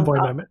real fanboy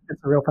moment. It's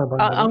a real fanboy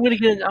moment. I'm gonna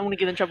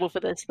get in trouble for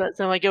this, but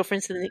so my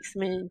girlfriend's sitting next to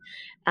me,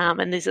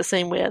 and there's a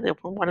scene where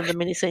one of the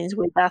many scenes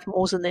where Darth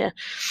Maul's in there,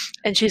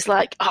 and she's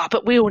like, "Oh,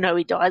 but we all know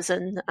he dies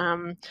in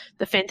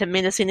the Phantom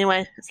Menace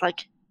anyway." It's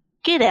like,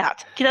 get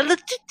out! Do you even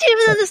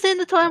understand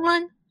the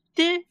timeline?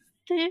 Do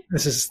you?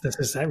 This is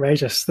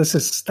outrageous.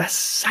 That's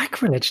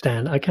sacrilege,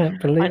 Dan. I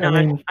can't believe. I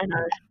know.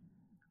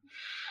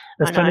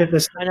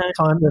 There's been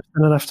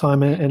enough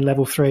time in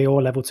level 3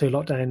 or level 2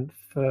 lockdown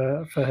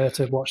for her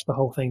to watch the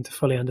whole thing to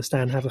fully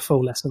understand, have a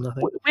full lesson. I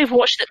think we've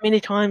watched it many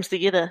times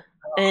together,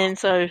 and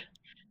so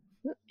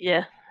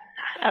yeah,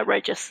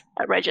 outrageous.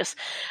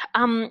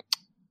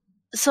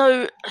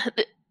 So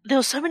there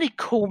were so many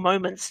cool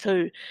moments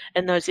too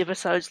in those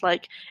episodes.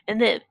 Like in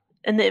that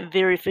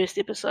very first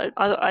episode,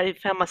 I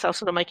found myself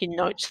sort of making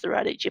notes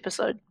throughout each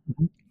episode,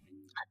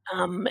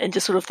 and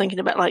just sort of thinking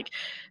about like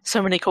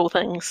so many cool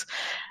things.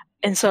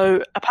 And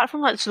so, apart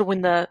from like sort of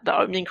when the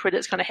opening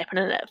credits kind of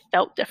happened and it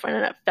felt different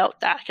and it felt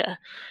darker,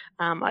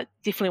 I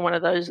definitely one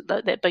of those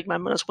that big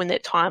moment was when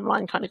that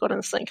timeline kind of got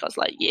in sync. I was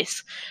like,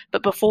 yes.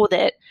 But before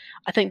that,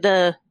 I think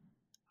I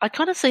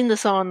kind of seen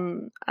this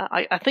on.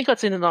 I think I'd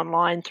seen it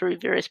online through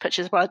various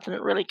pictures, but I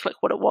didn't really click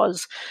what it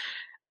was.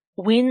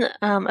 When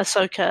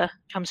Ahsoka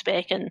comes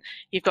back and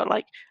you've got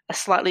like a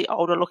slightly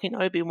older looking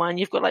Obi-Wan,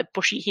 you've got like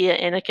bushy hair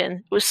Anakin.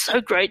 It was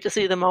so great to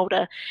see them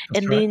older.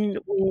 That's right. Then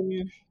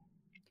when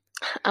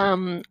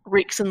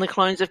Rex and the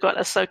clones have got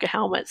Ahsoka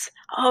helmets,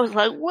 I was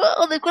like,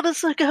 whoa, they've got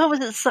Ahsoka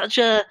helmets. It's such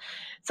an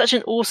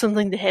awesome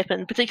thing to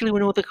happen, particularly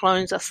when all the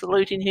clones are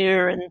saluting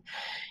her, and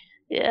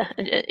yeah,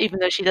 and even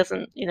though she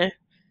doesn't,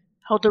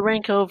 hold the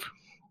rank of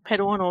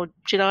Padawan or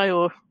Jedi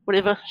or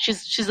whatever.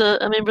 She's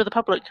a member of the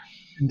public.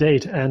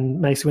 Indeed,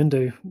 and Mace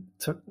Windu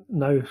took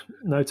no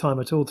time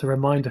at all to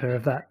remind her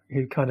of that.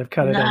 He kind of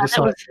cut her down to size.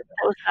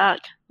 That was dark.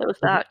 That was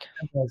dark.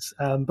 It was.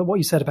 But what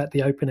you said about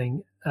the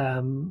opening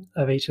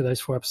of each of those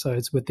 4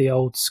 episodes with the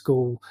old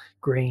school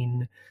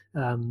green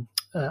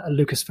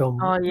Lucasfilm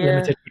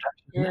limited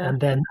production, and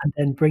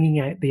then bringing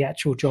out the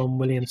actual John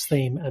Williams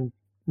theme and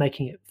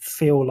making it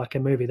feel like a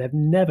movie. They've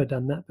never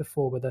done that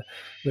before with an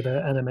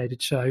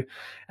animated show.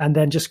 And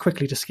then just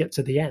quickly to skip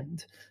to the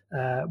end,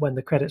 when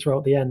the credits roll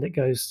at the end, it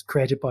goes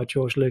created by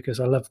George Lucas.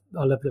 I love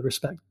the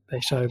respect they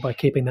show by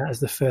keeping that as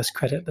the first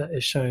credit that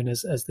is shown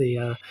as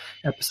the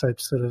episode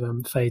sort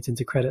of fades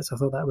into credits. I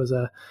thought that was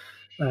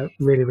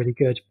really, really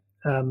good.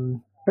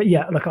 But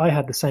yeah, look, I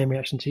had the same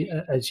reaction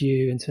as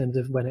you in terms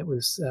of when it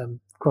was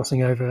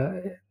crossing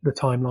over the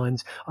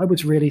timelines. I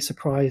was really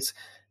surprised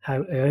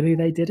how early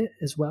they did it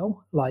as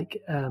well. Like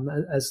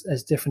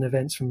as different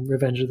events from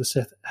Revenge of the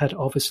Sith had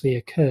obviously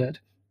occurred,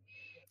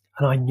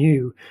 and I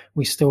knew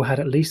we still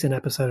had at least an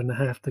episode and a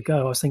half to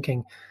go. I was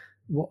thinking,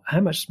 how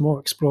much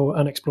more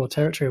unexplored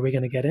territory are we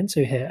going to get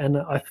into here? And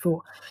I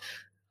thought,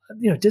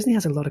 Disney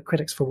has a lot of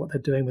critics for what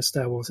they're doing with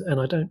Star Wars,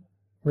 and I don't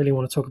really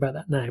want to talk about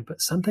that now, but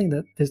something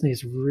that Disney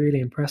has really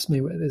impressed me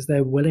with is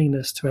their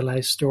willingness to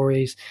allow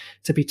stories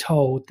to be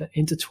told that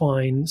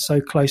intertwine so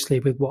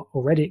closely with what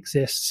already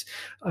exists.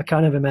 I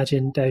kind of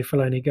imagine Dave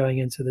Filoni going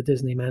into the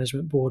Disney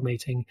management board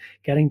meeting,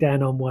 getting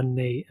down on one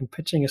knee and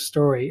pitching a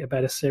story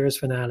about a series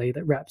finale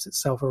that wraps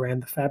itself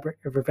around the fabric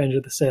of Revenge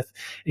of the Sith,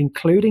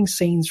 including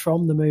scenes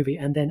from the movie,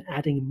 and then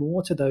adding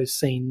more to those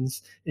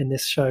scenes in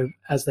this show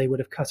as they would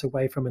have cut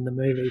away from in the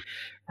movie.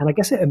 And I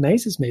guess it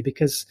amazes me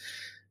because,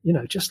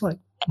 just like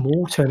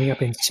Maul turning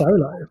up in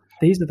Solo,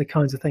 these are the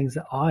kinds of things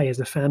that I, as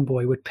a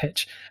fanboy, would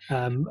pitch,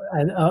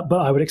 but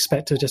I would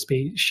expect to just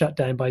be shut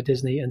down by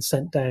Disney and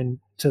sent down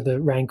to the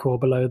Rancor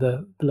below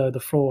the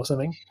floor or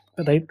something.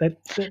 But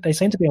they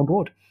seem to be on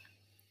board.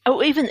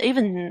 Oh,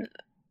 even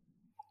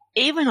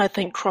I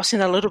think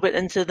crossing a little bit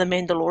into The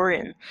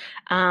Mandalorian.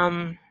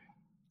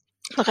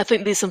 I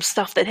think there's some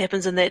stuff that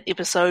happens in that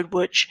episode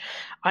which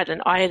I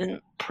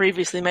hadn't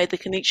previously made the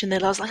connection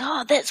that I was like,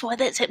 oh, that's why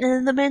that's happening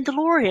in The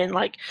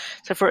Mandalorian.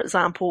 So for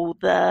example,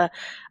 the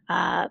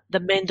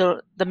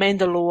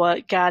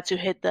Mandalore guards who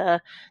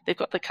they've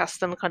got the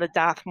custom kind of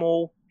Darth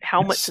Maul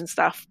helmets and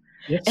stuff.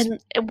 Yes. And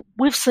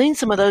we've seen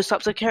some of those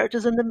types of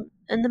characters in the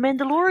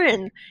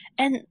Mandalorian,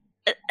 and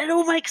it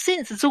all makes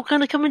sense. It's all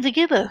kind of coming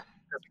together.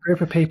 A group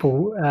of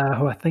people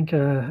who I think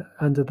are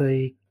under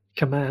the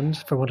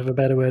command, for want of a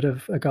better word,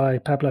 of a guy,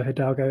 Pablo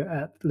Hidalgo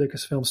at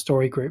Lucasfilm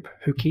Story Group,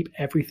 who keep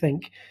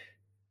everything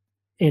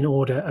in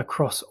order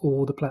across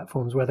all the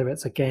platforms, whether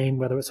it's a game,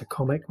 whether it's a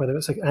comic, whether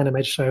it's an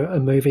animated show, a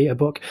movie, a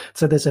book.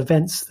 So there's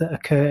events that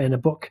occur in a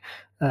book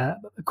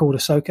called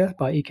Ahsoka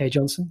by E.K.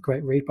 Johnston,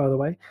 great read, by the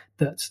way,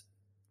 that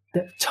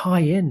tie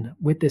in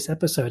with this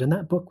episode. And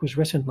that book was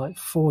written like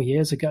 4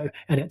 years ago,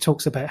 and it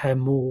talks about how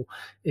Maul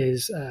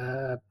is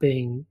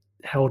being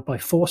held by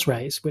Force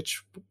rays,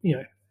 which,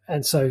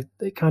 and so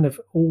it kind of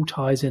all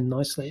ties in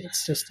nicely.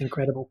 It's just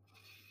incredible.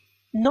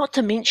 Not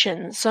to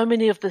mention, so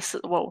many of this,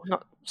 well,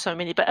 not so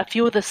many, but a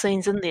few of the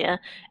scenes in there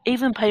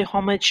even pay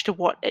homage to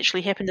what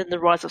actually happened in The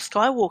Rise of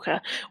Skywalker,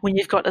 when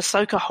you've got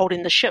Ahsoka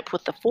holding the ship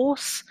with the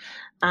Force.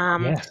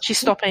 Yes. She's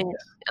stopping,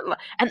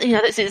 and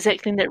that's the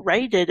exact thing that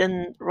Rey did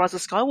in Rise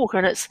of Skywalker,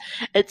 and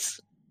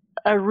it's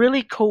a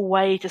really cool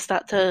way to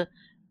start to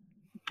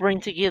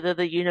bring together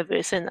the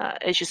universe. And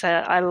as you say,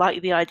 I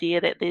like the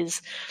idea that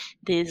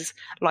there's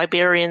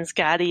librarians,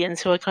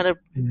 guardians who are kind of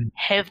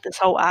have this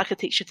whole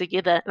architecture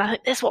together, and I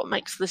think that's what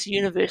makes this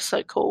universe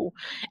so cool.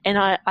 And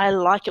I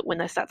like it when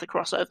they start to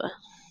cross over.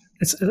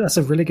 That's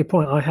a really good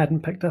point. I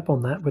hadn't picked up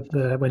on that with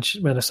when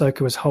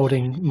Ahsoka was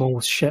holding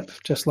Maul's ship,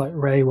 just like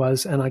Rey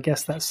was, and I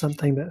guess that's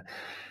something that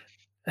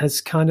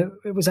has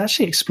it was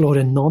actually explored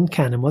in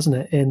non-canon, wasn't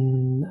it?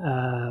 In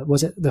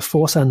was it The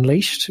Force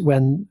Unleashed,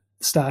 when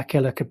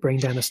Starkiller could bring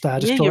down a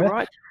Star Destroyer? Yeah, you're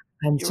right.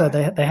 And so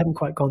they hadn't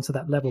quite gone to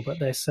that level, but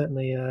they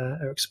certainly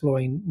are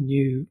exploring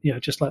new,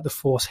 just like the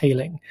Force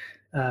healing,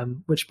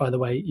 which, by the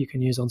way, you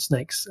can use on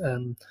snakes.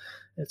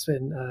 It's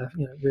been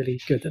really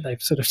good that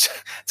they've sort of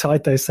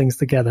tied those things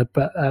together.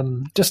 But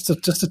just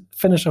to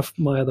finish off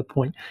my other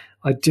point,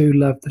 I do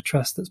love the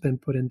trust that's been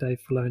put in Dave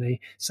Filoni.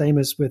 Same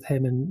as with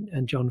him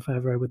and Jon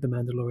Favreau with The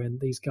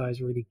Mandalorian. These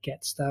guys really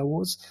get Star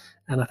Wars,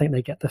 and I think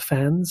they get the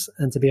fans.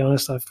 And to be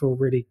honest, I feel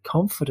really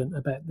confident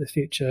about the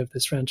future of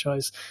this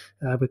franchise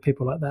with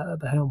people like that at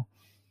the helm.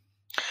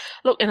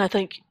 Look, and I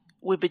think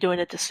we'd be doing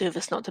a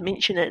disservice not to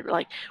mention it.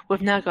 Like,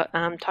 we've now got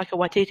Taika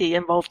Waititi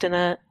involved in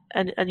a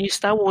new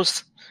Star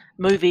Wars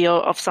movie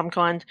of some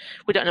kind.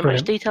 We don't know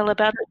much detail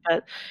about it,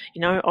 but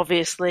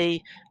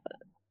obviously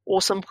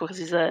awesome because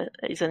he's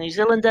a New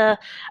Zealander.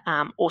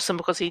 Awesome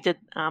because he did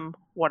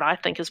what I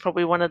think is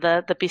probably one of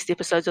the best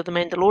episodes of The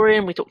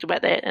Mandalorian. We talked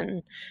about that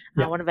in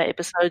one of our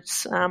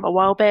episodes a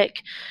while back,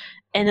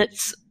 and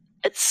it's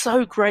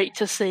so great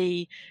to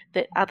see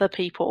that other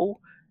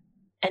people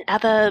and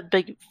other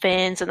big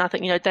fans, and I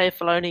think Dave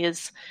Filoni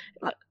is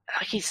like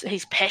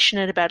he's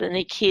passionate about it and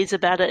he cares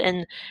about it,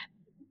 and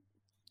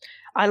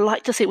I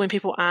like to see when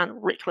people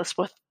aren't reckless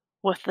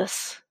with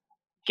this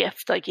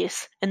gift, I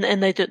guess, and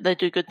they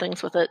do good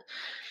things with it,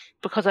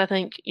 because I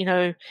think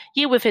yeah,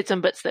 we've had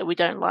some bits that we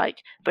don't like,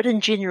 but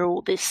in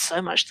general there's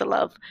so much to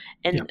love,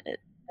 and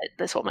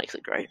that's what makes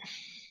it great.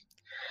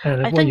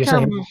 And I what think you're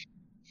saying.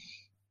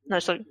 No,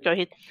 sorry, go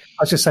ahead.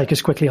 I was just saying,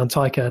 just quickly on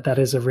Taika, that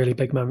is a really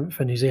big moment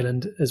for New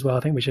Zealand as well. I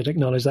think we should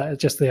acknowledge that.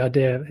 It's just the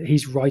idea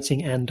he's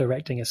writing and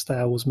directing a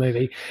Star Wars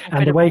movie,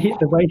 Incredible. and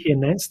the way he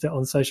announced it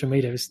on social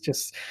media is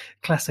just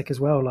classic as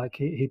well. Like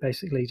he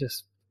basically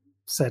just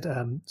said,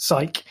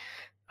 "Psych."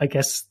 I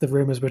guess the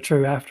rumors were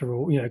true after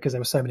all, because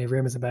there were so many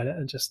rumors about it,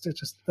 and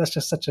that's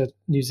just such a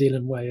New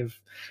Zealand way of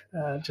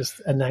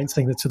just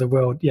announcing it to the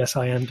world. Yes,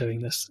 I am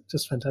doing this.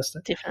 Just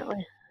fantastic.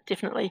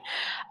 Definitely.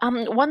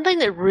 One thing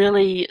that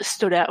really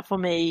stood out for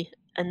me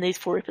in these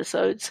 4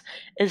 episodes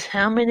is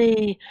how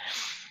many,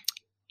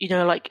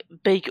 like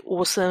big,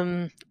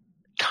 awesome,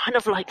 kind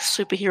of like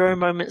superhero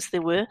moments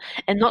there were,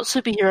 and not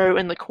superhero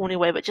in the corny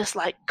way, but just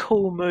like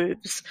cool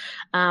moves.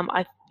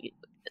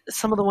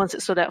 Some of the ones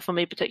that stood out for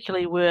me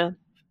particularly were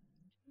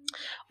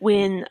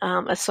when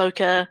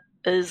Ahsoka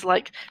is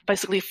like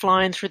basically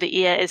flying through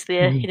the air as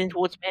they're heading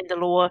towards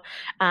Mandalore,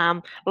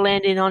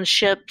 landing on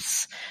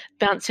ships,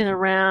 bouncing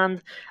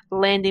around,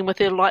 landing with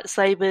their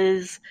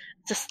lightsabers.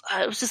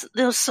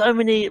 There were so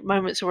many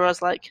moments where I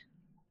was like,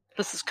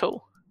 "This is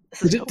cool."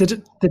 Did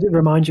it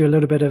remind you a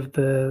little bit of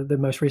the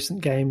most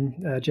recent game,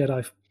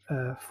 Jedi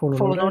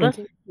Fallen Order?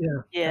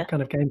 Yeah, that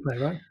kind of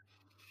gameplay, right?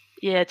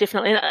 Yeah,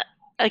 definitely.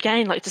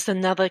 Again, like just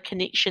another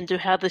connection to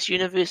how this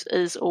universe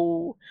is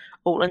all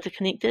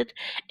interconnected.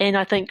 And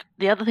I think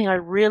the other thing I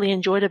really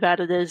enjoyed about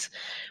it is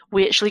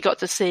we actually got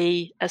to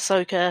see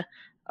Ahsoka,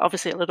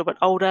 obviously a little bit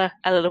older,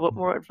 a little bit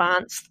more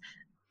advanced,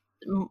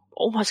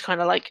 almost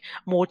kind of like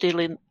more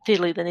deadly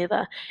than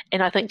ever.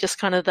 And I think just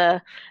kind of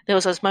there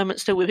was those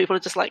moments too where people are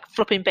just like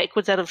flipping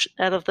backwards out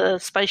of the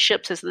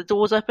spaceships as the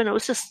doors open.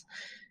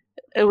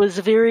 It was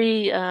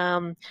very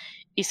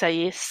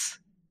SAS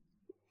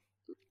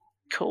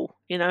cool,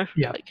 Yeah.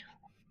 Like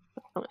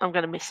I'm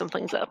going to mess some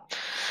things up.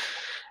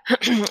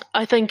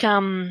 I think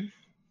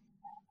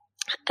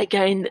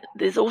again,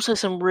 there's also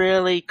some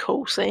really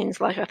cool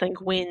scenes, like I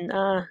think when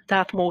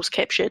Darth Maul's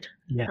captured.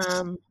 Yes.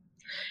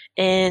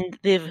 And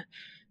they've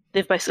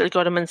basically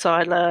got him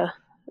inside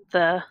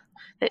that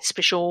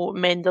special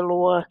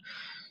Mandalore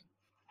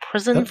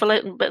prison for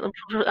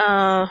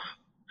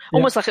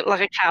almost like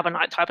a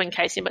carbonite type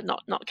encasing, but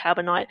not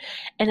carbonite.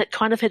 And it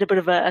kind of had a bit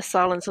of a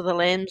Silence of the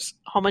Lambs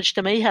homage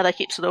to me, how they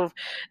keep sort of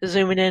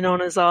zooming in on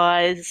his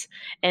eyes,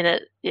 and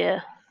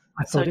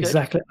I thought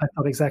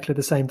exactly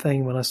the same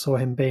thing when I saw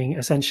him being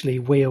essentially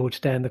wheeled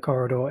down the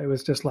corridor. It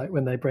was just like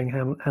when they bring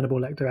Hannibal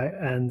Lecter out,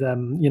 and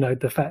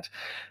the fact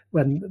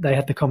when they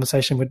had the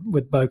conversation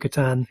with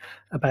Bo-Katan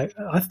about,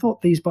 I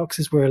thought these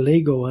boxes were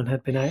illegal and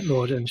had been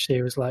outlawed, and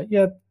she was like,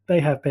 "Yeah, they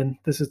have been.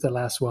 This is the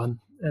last one."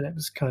 And it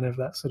was kind of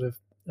that sort of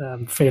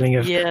feeling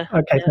of,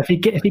 if he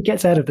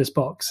gets out of this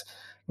box,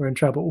 we're in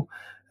trouble,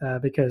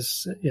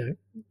 because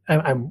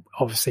and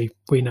obviously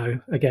we know,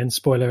 again,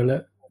 spoiler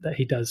alert, that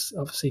he does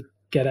obviously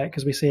get out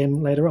because we see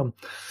him later on.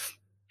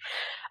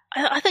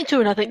 I think too,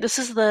 and I think this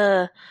is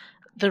the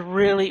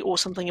really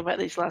awesome thing about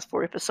these last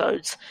 4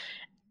 episodes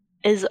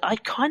is I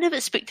kind of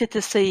expected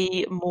to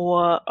see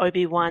more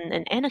Obi-Wan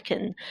and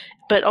Anakin,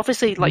 but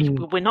obviously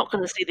we're not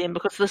going to see them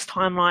because this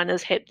timeline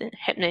is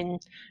happening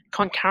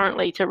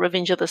concurrently to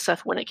Revenge of the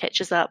Sith when it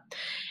catches up.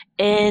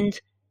 And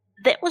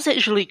that was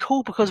actually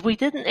cool because we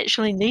didn't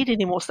actually need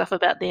any more stuff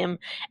about them,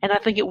 and I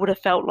think it would have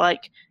felt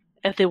like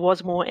if there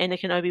was more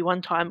Anakin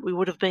Obi-Wan time, we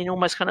would have been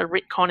almost kind of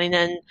retconning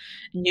in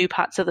new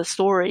parts of the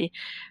story.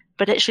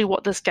 But actually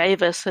what this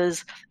gave us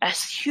is a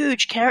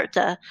huge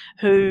character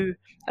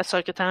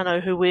Ahsoka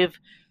Tano,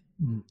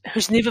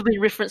 who's never been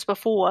referenced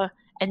before,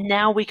 and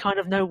now we kind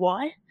of know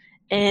why.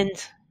 And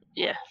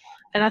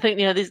I think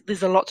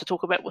there's a lot to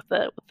talk about with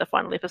the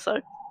final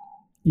episode.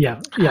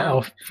 Yeah,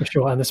 for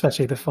sure, and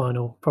especially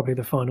probably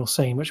the final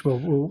scene, which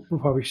we'll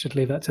probably should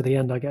leave that to the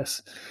end, I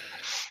guess.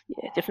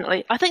 Yeah,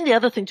 definitely. I think the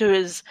other thing too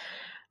is,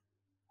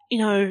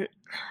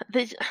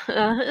 this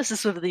is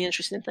sort of the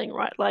interesting thing,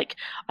 right? Like,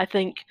 I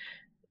think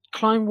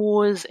Clone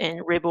Wars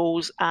and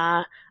Rebels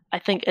are, I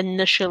think,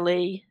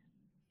 initially,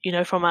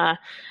 from I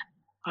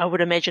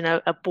would imagine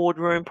a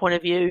boardroom point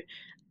of view,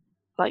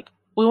 like,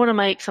 we want to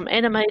make some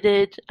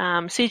animated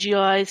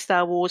CGI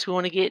Star Wars. We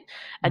want to get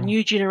a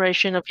new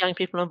generation of young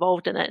people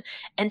involved in it.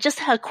 And just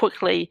how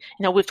quickly,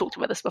 we've talked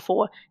about this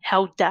before,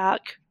 how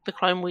dark the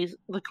Clone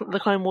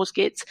Wars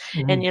gets.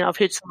 And, I've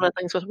heard similar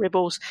things with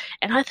Rebels.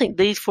 And I think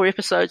these 4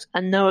 episodes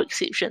are no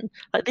exception.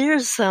 Like, there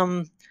is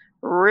some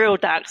real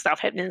dark stuff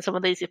happening in some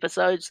of these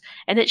episodes.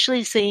 And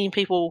actually seeing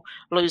people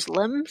lose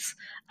limbs,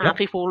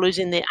 people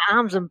losing their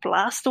arms and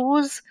blast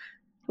doors,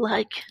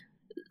 like...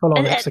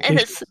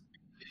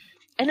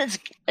 And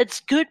it's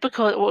good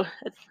because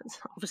it's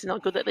obviously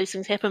not good that these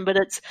things happen, but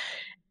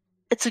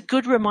it's a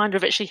good reminder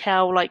of actually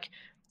how, like,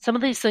 some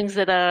of these things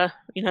that are,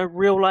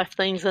 real life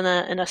things in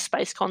a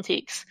space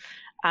context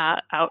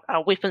are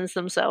weapons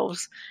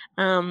themselves.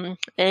 And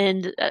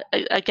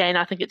again,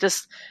 I think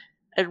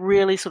it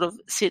really sort of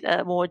set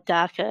a more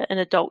darker and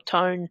adult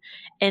tone,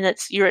 and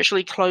you're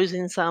actually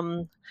closing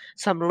some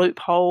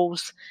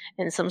loopholes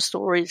and some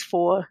stories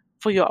for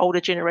your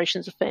older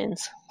generations of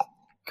fans.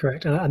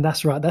 Correct, and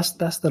that's right. That's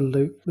the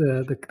loop,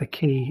 the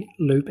key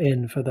loop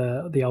in for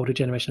the older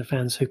generation of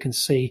fans who can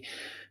see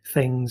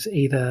things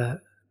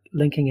either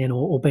linking in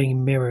or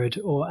being mirrored,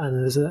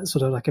 and there's a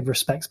sort of like a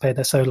respects paid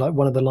there. So like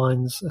one of the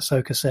lines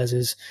Ahsoka says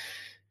is,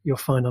 "You'll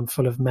find I'm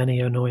full of many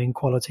annoying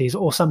qualities,"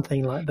 or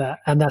something like that,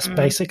 and that's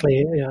basically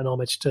an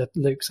homage to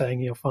Luke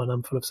saying, "You'll find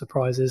I'm full of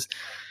surprises,"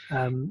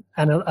 and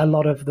a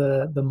lot of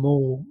the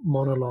Maul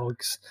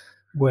monologues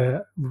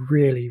were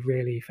really,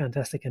 really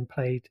fantastic and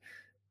played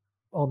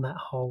on that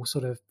whole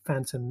sort of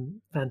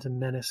Phantom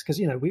Menace, because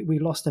we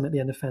lost him at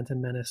the end of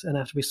Phantom Menace, and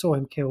after we saw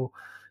him kill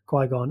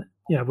Qui-Gon,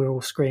 we're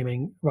all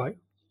screaming, right,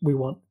 we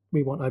want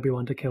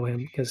Obi-Wan to kill him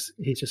because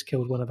he just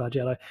killed one of our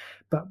Jedi,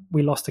 but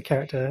we lost the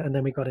character and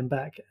then we got him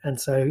back. And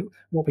so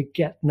what we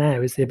get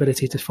now is the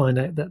ability to find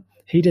out that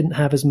he didn't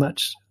have as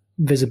much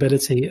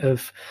visibility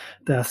of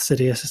Darth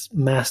Sidious'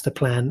 master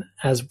plan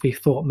as we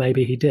thought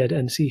maybe he did,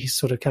 and he's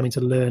sort of coming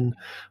to learn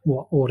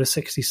what Order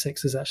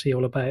 66 is actually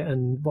all about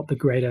and what the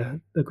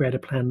greater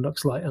plan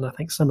looks like. And I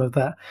think some of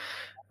that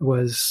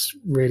was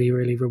really,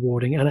 really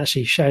rewarding. And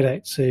actually, shout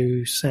out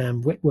to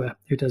Sam Witwer,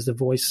 who does the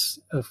voice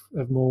of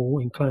Maul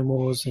in Clone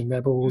Wars and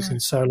Rebels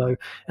and Solo,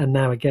 and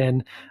now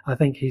again, I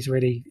think he's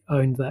really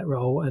owned that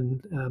role,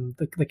 and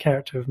the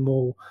character of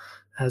Maul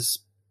has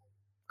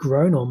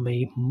grown on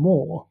me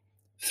more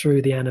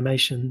through the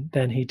animation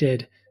than he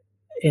did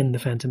in the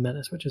Phantom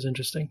Menace, which is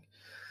interesting.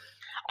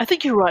 I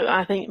think you're right.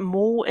 I think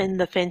Maul in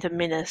the Phantom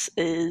Menace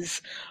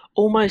is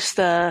almost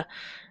a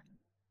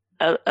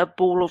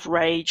ball of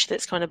rage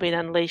that's kind of been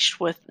unleashed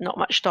with not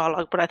much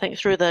dialogue, but I think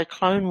through the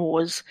Clone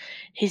Wars,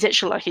 he's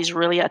actually he's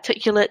really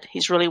articulate,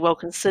 he's really well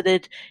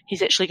considered,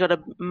 he's actually got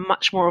a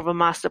much more of a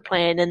master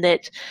plan, and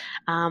that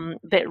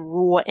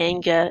raw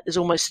anger is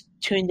almost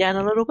tuned down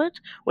a little bit,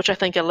 which I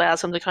think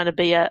allows him to kind of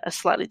be a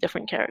slightly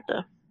different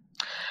character.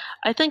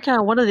 I think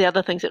one of the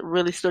other things that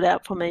really stood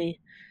out for me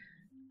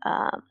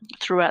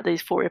throughout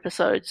these 4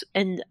 episodes,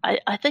 and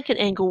I think an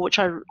angle which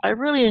I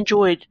really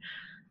enjoyed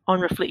on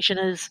reflection,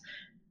 is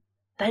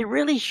they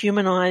really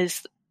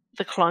humanized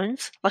the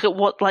clones. The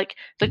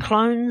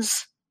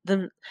clones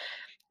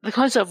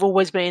have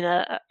always been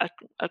a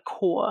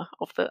core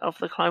of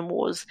the Clone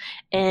Wars,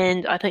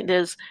 and I think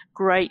there's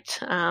great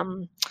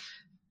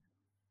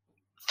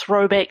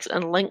throwbacks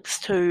and links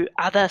to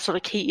other sort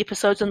of key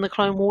episodes in the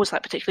Clone Wars,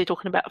 like particularly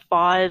talking about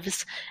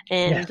Fives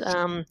and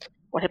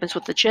what happens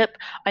with the chip.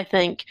 I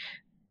think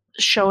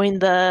showing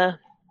the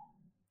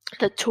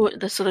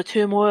sort of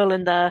turmoil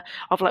and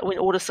of when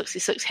Order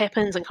 66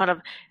 happens, and kind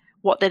of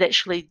what that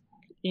actually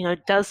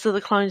does to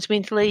the clones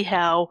mentally,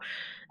 how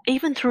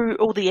even through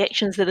all the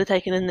actions that are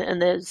taken in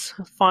this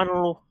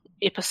final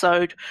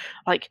episode,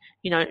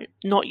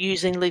 not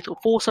using lethal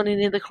force on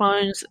any of the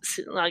clones,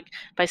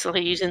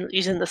 basically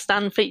using the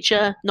stun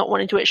feature, not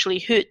wanting to actually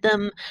hurt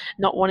them,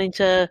 not wanting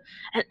to.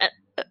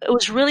 It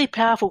was really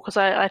powerful, because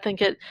I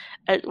think it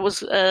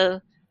was.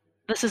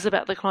 This is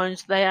about the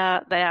clones. They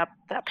are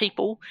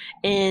people,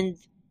 and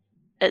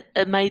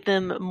it made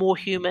them more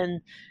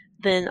human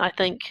than I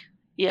think.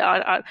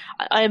 Yeah,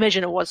 I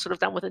imagine it was sort of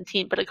done with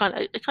intent, but it kind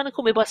of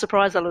caught me by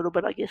surprise a little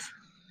bit, I guess.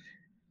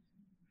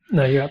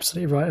 No, you're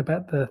absolutely right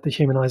about the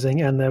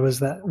humanizing, and there was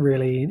that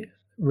really,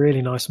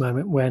 really nice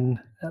moment when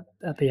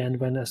at the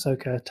end when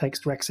Ahsoka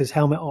takes Rex's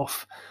helmet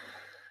off,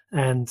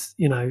 and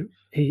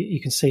you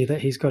can see that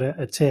he's got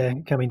a tear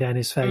coming down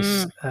his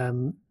face,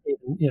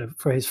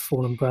 for his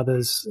fallen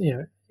brothers.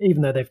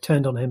 Even though they've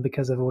turned on him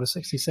because of Order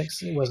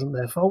 66, it wasn't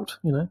their fault.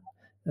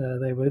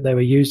 They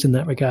were used in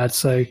that regard.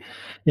 So,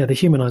 the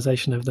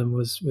humanization of them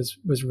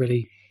was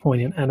really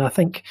poignant, and I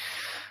think,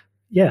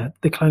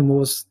 the Clone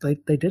Wars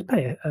they did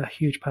play a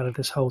huge part of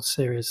this whole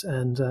series.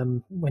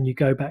 And when you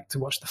go back to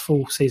watch the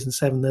full season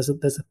 7, there's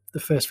the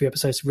first few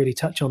episodes to really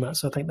touch on that.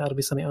 So I think that'll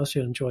be something else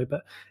you'll enjoy.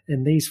 But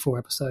in these 4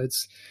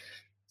 episodes,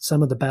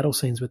 some of the battle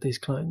scenes with these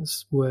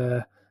clones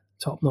were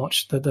top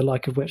notch. The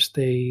like of which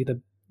the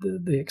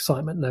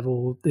excitement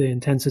level, the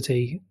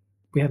intensity,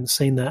 we haven't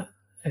seen that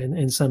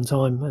in some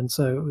time, and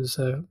so it was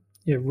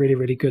really,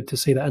 really good to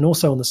see that. And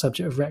also on the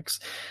subject of Rex,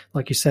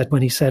 like you said,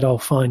 when he said, "I'll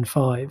find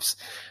Fives,"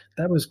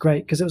 that was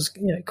great, because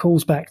it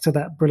calls back to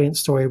that brilliant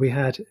story we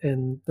had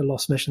in the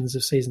Lost Missions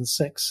of season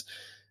 6,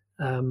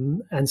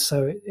 and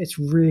so it's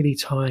really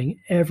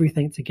tying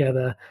everything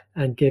together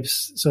and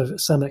gives sort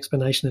of some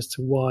explanation as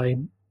to why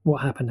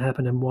what happened,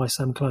 and why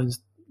some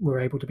clones were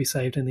able to be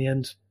saved in the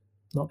end.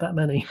 Not that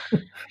many.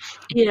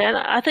 Yeah, and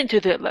I think too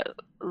that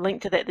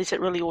link to that, there's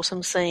that really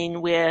awesome scene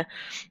where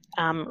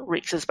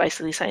Rex is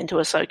basically saying to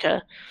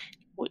Ahsoka,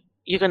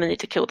 "You're going to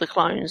need to kill the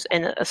clones,"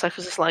 and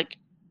Ahsoka's just like,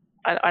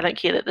 "I don't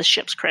care that this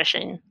ship's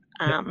crashing.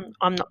 I'm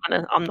not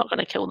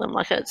gonna kill them."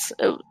 Like it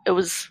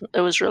was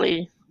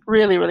really,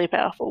 really, really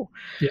powerful.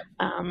 Yeah.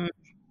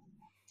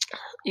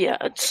 Yeah,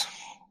 it's.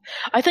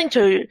 I think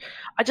too.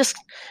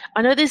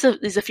 I know there's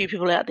a few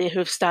people out there who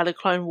have started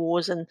Clone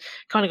Wars and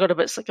kind of got a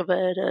bit sick of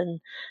it and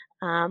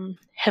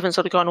haven't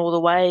sort of gone all the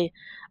way.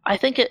 I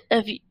think if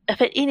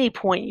at any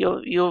point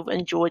you've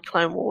enjoyed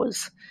Clone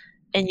Wars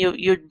and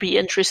you'd be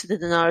interested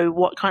to know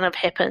what kind of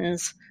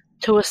happens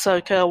to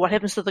Ahsoka, what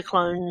happens to the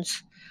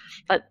clones,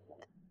 like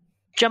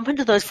jump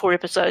into those 4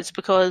 episodes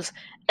because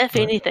if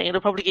Right. anything,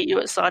 it'll probably get you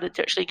excited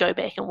to actually go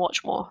back and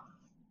watch more.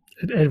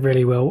 It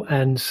really will,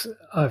 and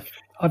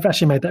I've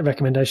actually made that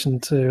recommendation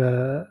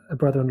to a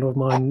brother-in-law of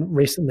mine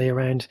recently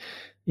around.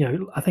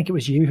 I think it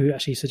was you who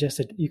actually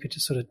suggested you could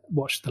just sort of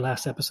watch the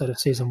last episode of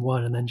season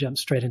 1 and then jump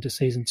straight into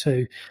season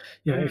 2.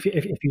 Mm.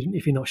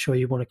 If you're not sure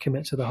you want to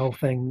commit to the whole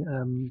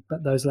thing,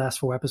 but those last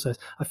 4 episodes,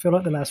 I feel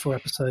like the last 4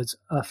 episodes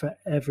are for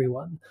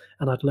everyone,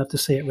 and I'd love to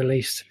see it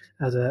released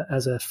as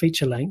a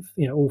feature length.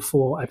 All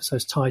 4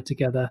 episodes tied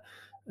together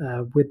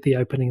with the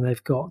opening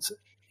they've got.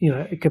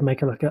 It could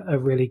make a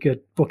really good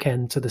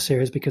bookend to the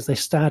series because they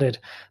started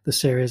the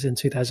series in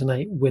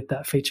 2008 with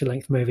that feature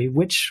length movie,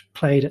 which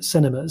played at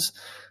cinemas.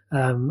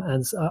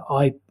 And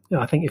I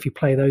think if you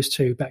play those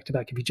two back to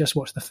back, if you just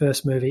watch the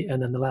first movie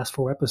and then the last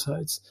 4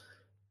 episodes,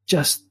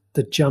 just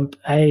the jump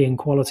in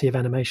quality of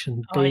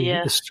animation, Oh B,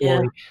 yeah, the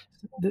yeah. story,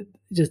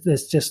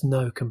 there's just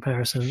no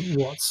comparison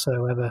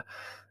whatsoever.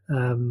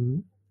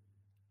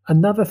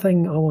 Another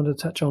thing I wanted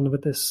to touch on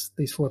with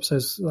these 4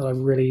 episodes that I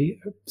really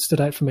stood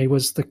out for me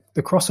was the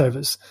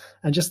crossovers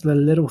and just the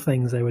little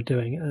things they were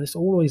doing. And it's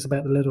always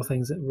about the little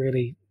things that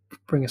really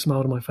bring a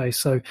smile to my face.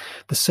 So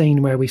the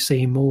scene where we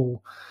see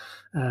Maul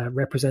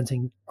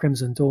representing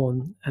Crimson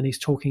Dawn, and he's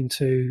talking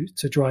to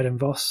Dryden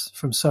Voss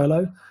from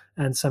Solo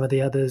and some of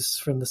the others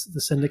from the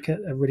Syndicate.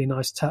 A really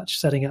nice touch,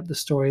 setting up the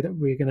story that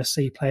we're going to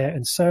see play out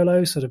in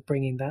Solo, sort of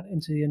bringing that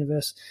into the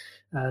universe.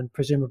 And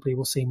presumably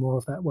we'll see more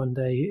of that one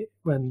day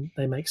when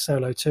they make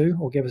Solo 2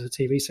 or give us a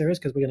TV series,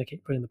 because we're going to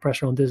keep putting the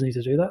pressure on Disney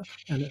to do that.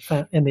 And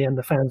in the end,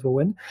 the fans will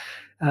win.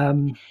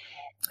 And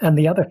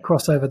the other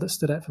crossover that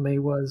stood out for me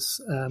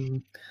was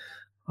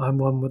I'm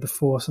one with the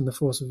Force and the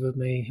Force is with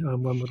me.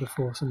 I'm one with the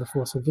Force and the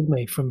Force is with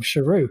me, from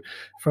Sharu,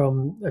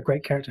 from a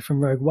great character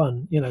from Rogue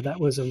One. That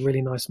was a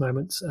really nice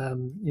moment.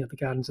 The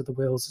Guardians of the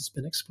Whills has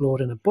been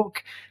explored in a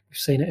book. We've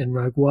seen it in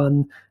Rogue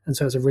One. And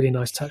so it's a really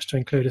nice touch to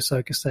include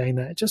Ahsoka saying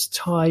that. It just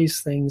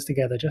ties things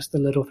together, just the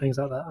little things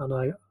like that.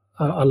 And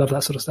I love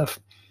that sort of stuff.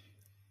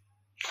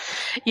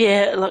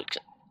 Yeah, look,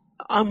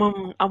 I'm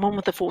on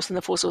with the Force and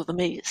the Force with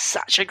me. It's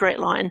such a great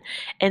line,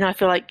 and I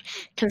feel like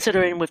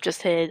considering we've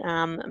just had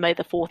May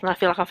the 4th, and I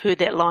feel like I've heard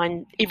that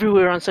line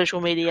everywhere on social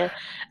media.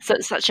 So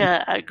it's such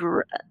not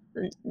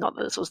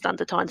that this was done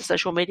to tie into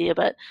social media,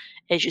 but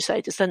as you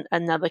say, just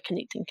another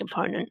connecting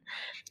component.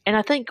 And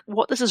I think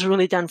what this has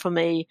really done for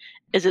me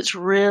is it's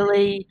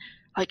really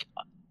like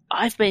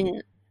I've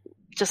been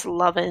just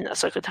loving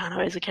Ahsoka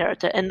Tano as a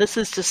character, and this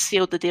has just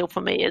sealed the deal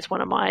for me as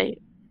one of my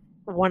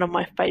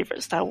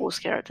favorite Star Wars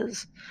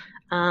characters.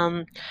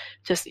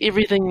 Just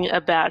everything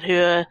about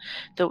her,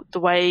 the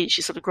way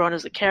she's sort of grown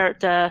as a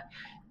character,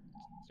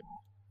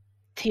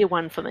 tier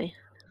 1 for me.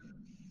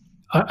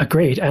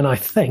 Agreed. And I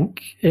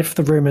think if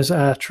the rumors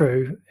are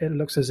true, it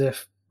looks as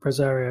if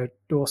Rosario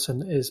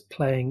Dawson is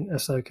playing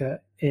Ahsoka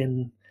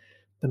in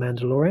The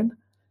Mandalorian.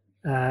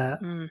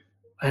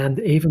 And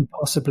even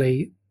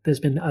possibly, there's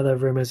been other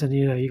rumors, and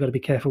you've got to be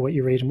careful what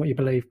you read and what you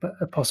believe, but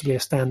possibly a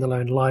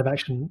standalone live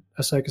action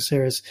Ahsoka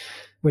series,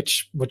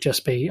 which would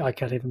just be, I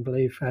can't even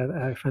believe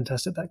how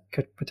fantastic that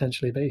could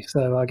potentially be.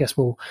 So I guess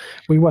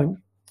we won't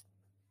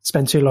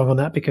spend too long on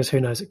that, because who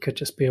knows, it could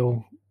just be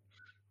all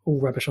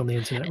rubbish on the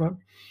internet, right?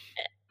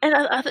 And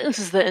I think this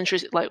is the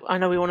interest. Like, I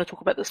know we want to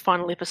talk about this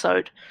final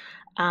episode,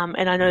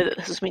 and I know that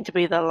this is meant to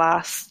be the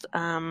last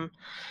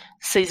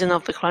season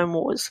of the Clone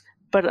Wars,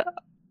 but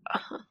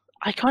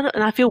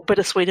I feel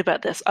bittersweet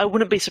about this. I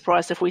wouldn't be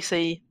surprised if we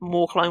see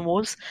more Clone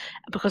Wars,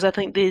 because I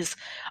think there's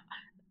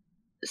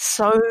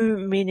so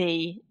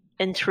many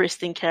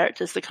interesting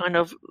characters to kind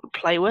of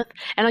play with.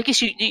 And I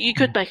guess you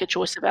could make a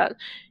choice about,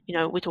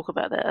 we talk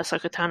about the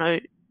Ahsoka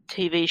Tano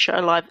TV show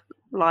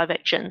live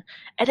action.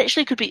 It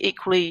actually could be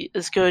equally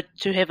as good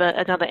to have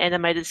another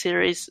animated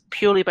series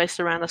purely based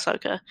around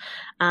Ahsoka,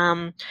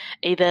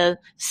 either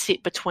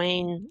set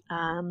between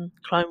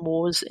Clone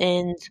Wars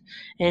and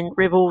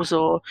Rebels,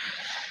 or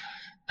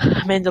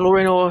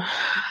Mandalorian, or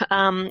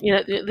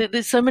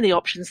there's so many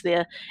options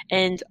there,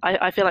 and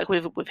I feel like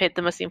we've had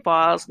the Missing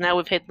Files. Now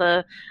we've had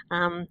the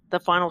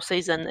final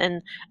season,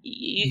 and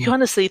you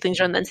kind of see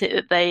things around the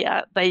internet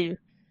that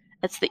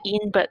it's the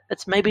end, but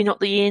it's maybe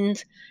not the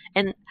end.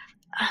 And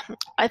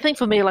I think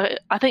for me,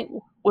 I think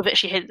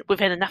we've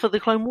had enough of the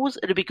Clone Wars.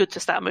 It'd be good to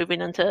start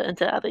moving into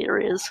other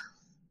areas.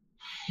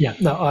 Yeah,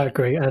 no, I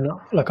agree. And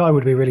look, I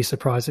would be really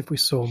surprised if we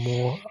saw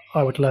more.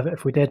 I would love it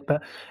if we did,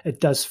 but it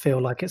does feel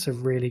like it's a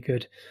really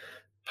good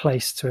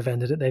place to have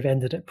ended it. They've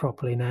ended it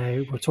properly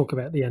now. We'll talk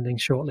about the ending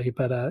shortly,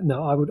 but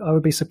no, I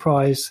would be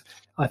surprised.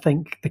 I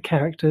think the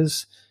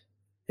characters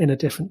in a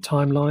different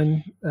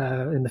timeline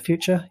in the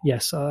future,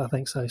 yes, I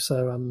think so.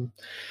 So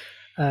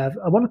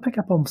I want to pick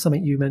up on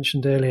something you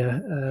mentioned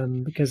earlier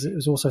because it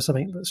was also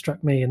something that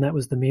struck me, and that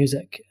was the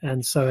music.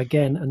 And so,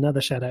 again,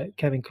 another shout out,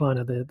 Kevin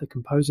Kleiner, the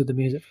composer of the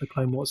music for the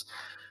Clone Wars.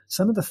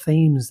 Some of the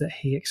themes that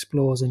he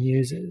explores and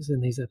uses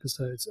in these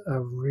episodes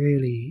are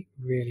really,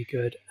 really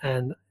good.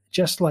 And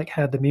just like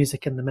how the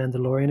music in The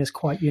Mandalorian is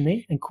quite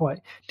unique and quite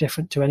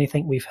different to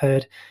anything we've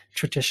heard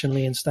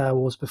traditionally in Star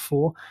Wars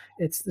before,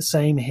 it's the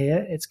same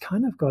here. It's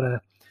kind of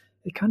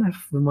it kind of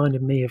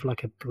reminded me of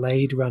like a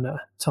Blade Runner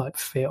type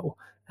feel.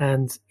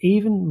 And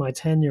even my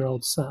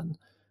 10-year-old son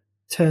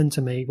turned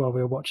to me while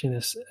we were watching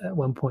this at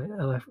one point,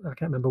 and I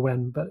can't remember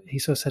when, but he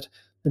sort of said,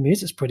 "The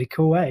music's pretty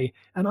cool, eh?"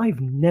 And I've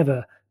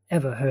never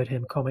ever heard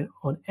him comment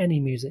on any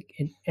music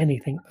in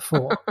anything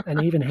before,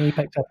 and even he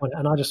picked up on it,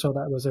 and I just thought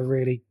that was a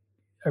really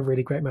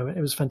great moment.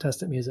 It was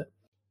fantastic music.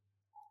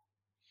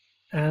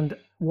 And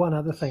one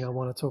other thing I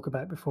want to talk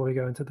about before we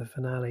go into the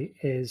finale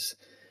is,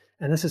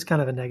 and this is kind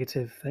of a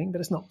negative thing,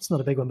 but it's not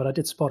a big one, but I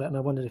did spot it, and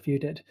I wondered if you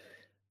did.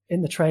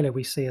 In the trailer,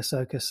 we see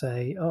Ahsoka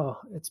say, "Oh,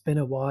 it's been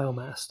a while,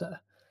 Master."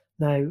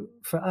 Now,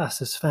 for us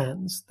as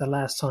fans, the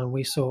last time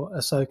we saw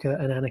Ahsoka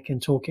and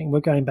Anakin talking, we're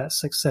going back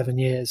 6-7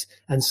 years.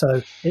 And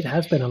so it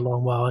has been a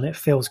long while, and it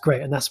feels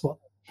great. And that's what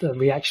the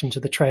reaction to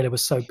the trailer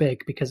was so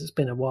big, because it's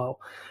been a while.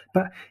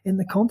 But in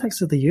the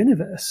context of the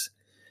universe,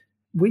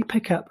 we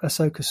pick up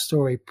Ahsoka's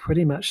story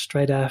pretty much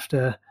straight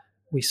after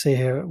we see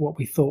her at what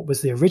we thought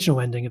was the original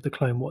ending of the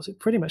Clone Wars. It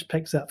pretty much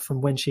picks up from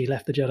when she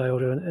left the Jedi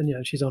Order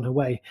and she's on her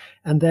way.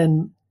 And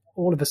then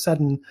all of a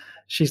sudden,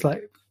 she's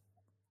like,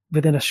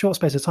 within a short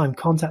space of time,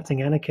 contacting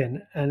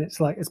Anakin, and it's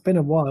like, "It's been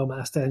a while,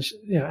 Master." And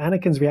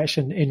Anakin's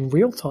reaction in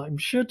real time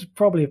should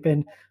probably have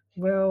been,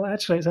 "Well,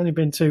 actually, it's only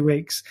been 2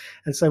 weeks."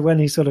 And so when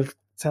he sort of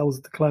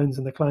tells the clones,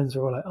 and the clones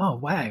are all like, "Oh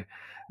wow,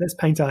 let's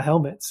paint our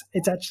helmets,"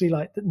 it's actually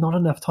like not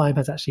enough time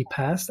has actually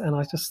passed. And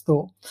I just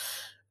thought,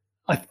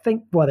 I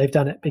think why they've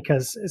done it,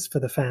 because it's for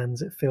the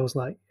fans. It feels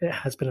like it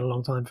has been a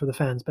long time for the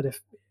fans. But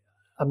if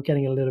I'm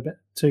getting a little bit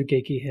too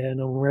geeky here, and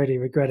I'm already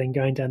regretting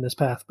going down this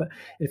path. But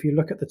if you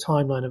look at the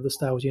timeline of the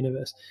Star Wars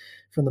universe,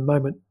 from the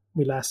moment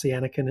we last see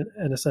Anakin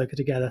and Ahsoka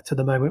together to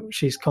the moment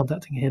she's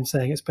contacting him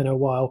saying it's been a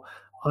while,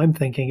 I'm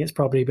thinking it's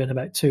probably been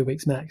about 2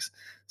 weeks max.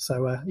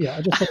 So, I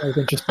just thought that was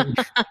interesting.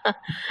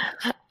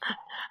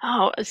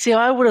 Oh, see,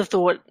 I would have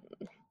thought,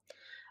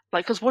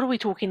 like, because what are we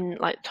talking,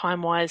 like,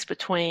 time-wise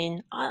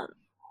between... it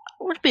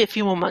would be a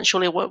few more months,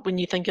 surely, when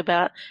you think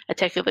about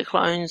Attack of the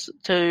Clones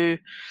to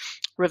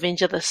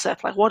Revenge of the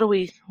Sith. Like, what are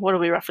we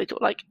roughly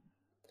talking? Like,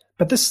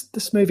 but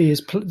this movie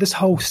this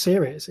whole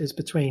series is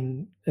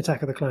between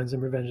Attack of the Clones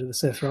and Revenge of the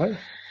Sith, right?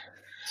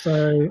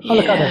 So,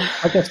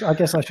 I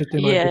guess I should do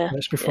my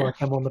research before I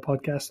come on the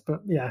podcast.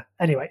 But yeah,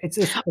 anyway,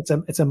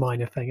 it's a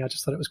minor thing. I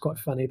just thought it was quite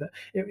funny that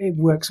it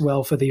works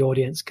well for the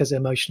audience, because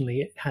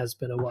emotionally it has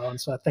been a while,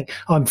 and so I think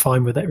I'm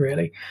fine with it,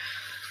 really.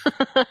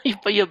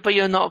 but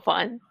you're not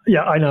fine.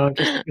 Yeah, I know. I'm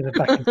just going to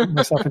back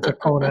myself into a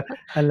corner.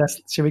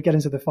 Should we get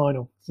into the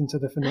finale?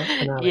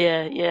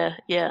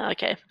 Yeah.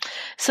 Okay.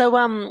 So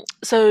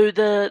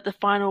the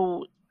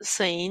final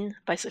scene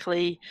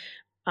basically,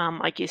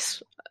 I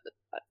guess,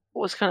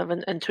 was kind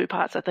of in two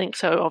parts, I think.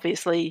 So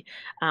obviously,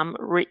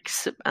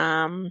 Rex,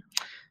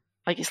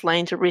 I guess,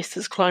 laying to rest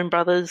his clone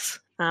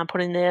brothers,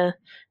 putting their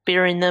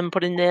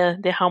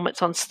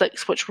helmets on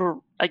sticks, which were,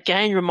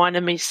 again,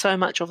 reminded me so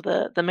much of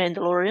the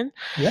Mandalorian.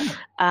 Yeah.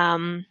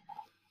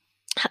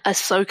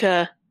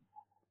 Ahsoka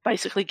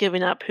basically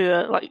giving up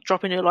her, like,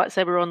 dropping her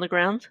lightsaber on the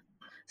ground.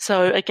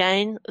 So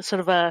again, sort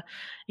of a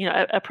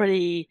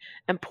pretty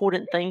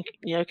important thing,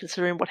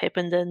 considering what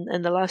happened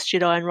in The Last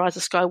Jedi and Rise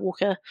of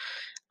Skywalker.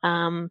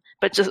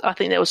 But just, I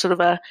think that was sort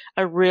of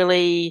a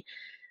really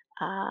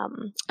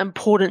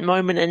important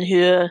moment in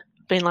her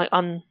being like,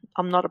 I'm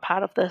not a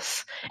part of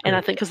this. And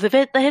I think because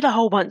they had a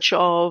whole bunch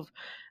of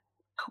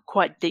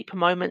quite deep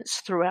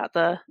moments throughout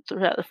the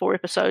 4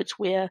 episodes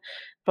where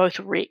both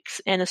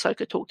Rex and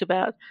Ahsoka talked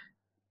about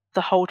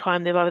the whole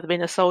time they've either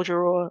been a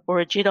soldier or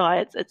a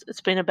Jedi.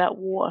 It's been about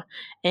war,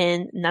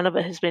 and none of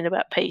it has been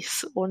about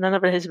peace, or none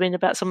of it has been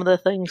about some of the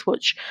things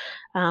which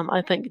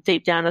I think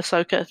deep down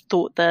Ahsoka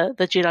thought the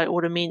Jedi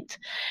Order meant.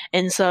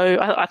 And so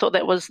I thought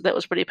that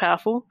was pretty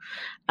powerful.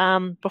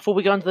 Before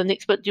we go on to the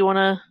next bit, do you want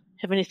to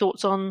have any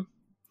thoughts on?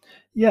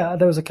 Yeah,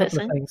 there was a couple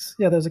of things.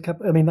 Yeah, there's a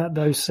couple. I mean,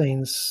 those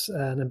scenes,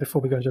 and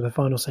before we go into the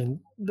final scene,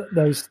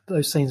 those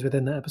scenes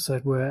within that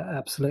episode were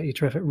absolutely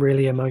terrific,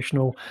 really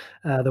emotional.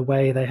 The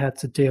way they had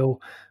to deal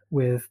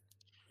with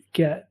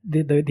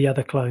the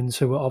other clones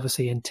who were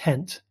obviously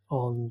intent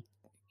on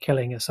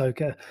killing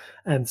Ahsoka,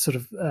 and sort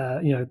of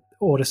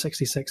Order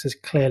 66 is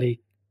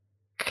clearly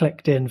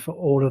clicked in for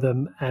all of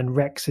them, and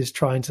Rex is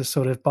trying to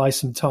sort of buy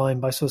some time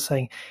by sort of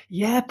saying,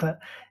 "Yeah, but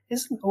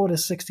isn't Order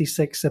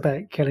 66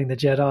 about killing the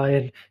Jedi,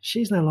 and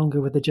she's no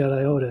longer with the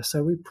Jedi Order,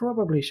 so we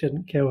probably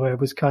shouldn't kill her,"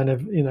 was kind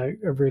of,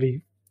 a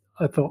really,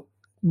 I thought,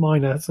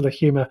 minor sort of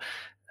humor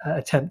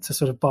attempt to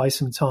sort of buy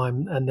some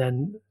time. And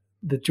then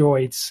the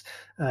droids,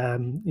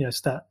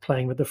 start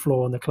playing with the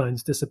floor and the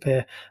clones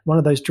disappear. One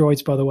of those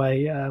droids, by the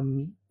way,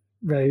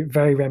 very,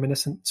 very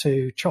reminiscent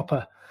to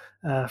Chopper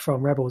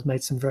from Rebels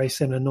made some very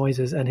similar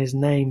noises, and his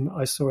name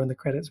I saw in the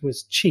credits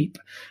was Cheap,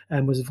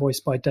 and was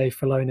voiced by Dave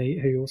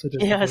Filoni, who also does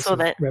the Yeah, I voice saw of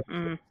that.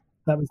 Rebels.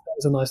 That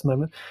was a nice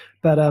moment,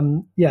 but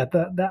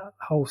that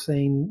whole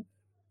scene,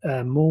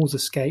 Maul's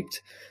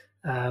escaped.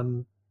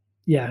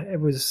 It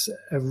was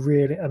a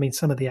really. I mean,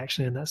 some of the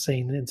action in that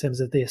scene, in terms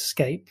of the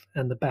escape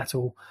and the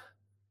battle,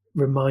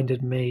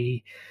 reminded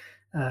me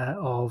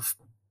of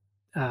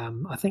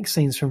I think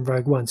scenes from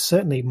Rogue One.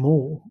 Certainly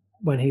more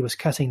when he was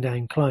cutting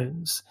down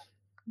clones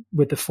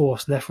with the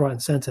Force left, right,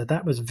 and center.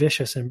 That was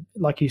vicious and,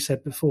 like you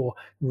said before,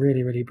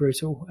 really, really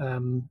brutal.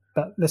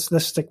 But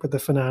let's stick with the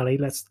finale.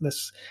 Let's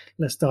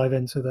dive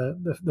into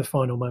the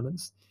final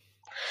moments.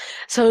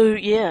 So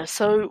yeah,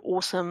 so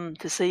awesome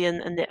to see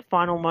in that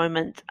final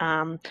moment.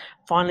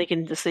 Finally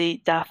getting to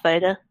see Darth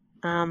Vader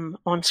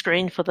on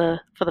screen for the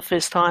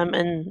first time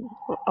in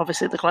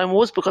obviously the Clone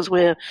Wars, because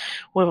we've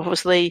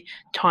obviously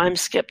time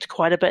skipped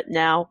quite a bit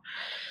now,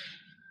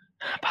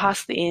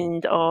 past the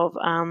end of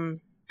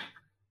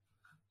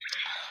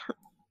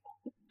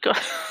God.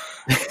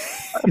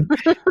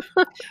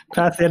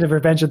 Past the end of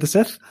Revenge of the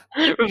Sith.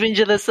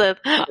 Revenge of the Sith.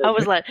 I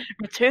was like,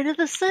 Return of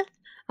the Sith.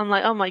 I'm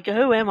like, oh my god,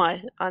 who am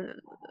I?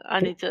 I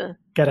need to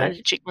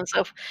check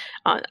myself.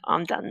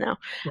 I'm done now.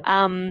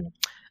 Yeah.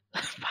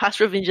 Past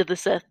Revenge of the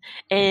Sith,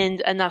 and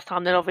enough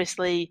time that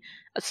obviously,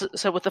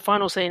 so with the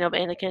final scene of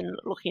Anakin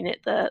looking at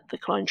the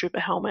clone trooper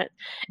helmet,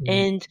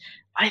 and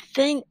I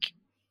think,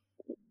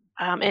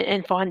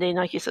 and finding,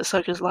 I guess,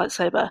 Ahsoka's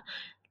lightsaber,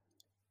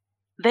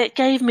 that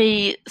gave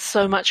me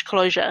so much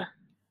closure,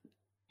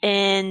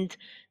 and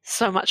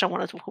so much I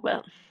want to talk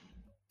about.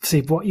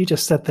 See, what you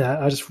just said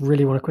there, I just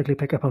really want to quickly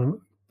pick up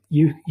on.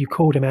 You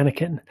called him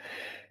Anakin.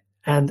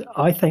 And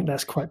I think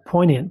that's quite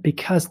poignant,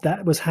 because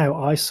that was how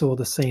I saw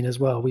the scene as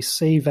well. We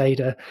see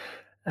Vader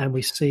and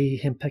we see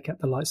him pick up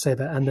the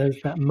lightsaber, and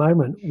there's that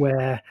moment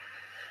where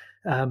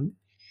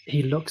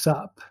he looks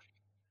up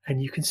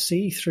and you can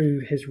see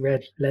through his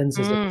red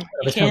lenses of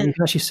his helmet. You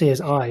can actually see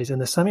his eyes, and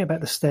there's something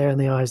about the stare in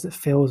the eyes that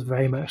feels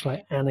very much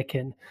like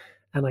Anakin.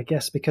 And I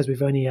guess because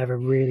we've only ever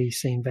really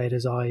seen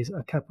Vader's eyes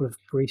a couple of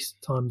brief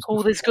times.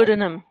 Oh, there's good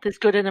in him. There's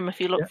good in him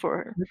if you look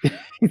for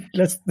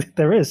it.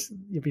 There is.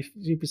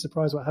 You'd be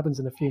surprised what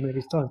happens in a few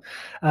movies' time.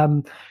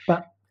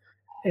 But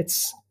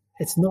it's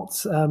not.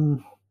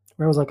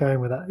 Where was I going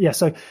with that? Yeah,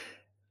 so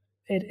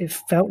it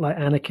felt like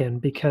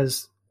Anakin,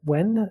 because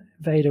when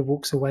Vader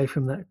walks away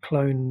from that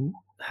clone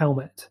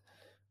helmet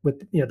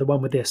with the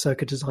one with the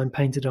Ahsoka design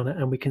painted on it,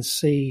 and we can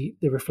see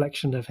the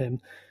reflection of him,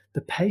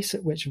 the pace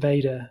at which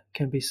Vader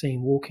can be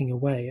seen walking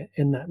away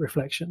in that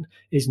reflection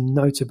is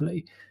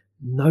notably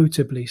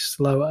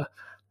slower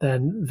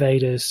than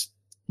Vader's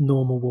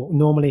normal walk.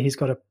 Normally he's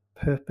got a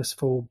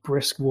purposeful,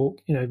 brisk walk.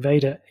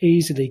 Vader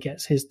easily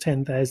gets his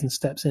 10,000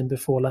 steps in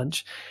before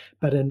lunch,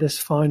 but in this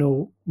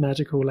final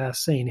magical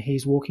last scene,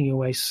 he's walking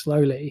away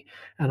slowly,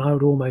 and I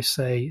would almost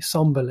say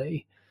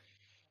somberly,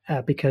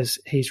 because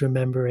he's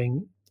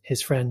remembering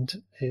his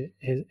friend,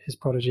 his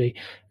prodigy.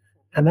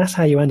 And that's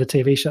how you end a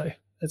TV show.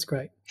 That's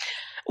great.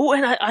 Oh,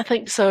 and I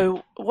think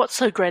so. What's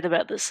so great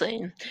about this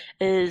scene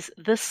is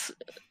this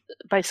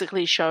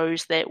basically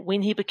shows that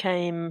when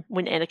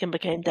Anakin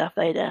became Darth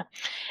Vader,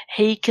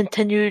 he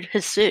continued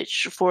his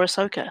search for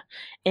Ahsoka,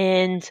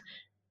 and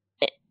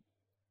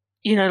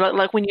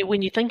like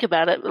when you think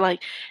about it,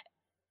 like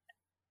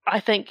I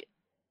think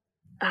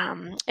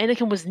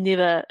Anakin was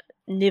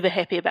never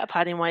happy about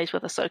parting ways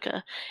with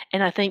Ahsoka,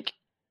 and I think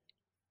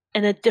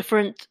in a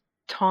different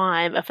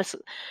time, if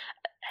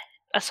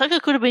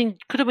Ahsoka could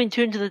have been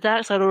turned to the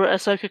dark side, or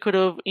Ahsoka could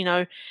have,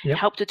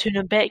 helped to turn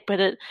him back. But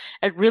it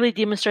really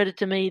demonstrated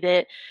to me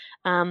that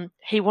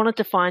he wanted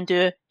to find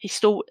her.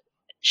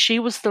 She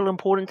was still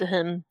important to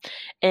him,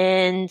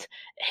 and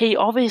he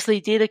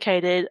obviously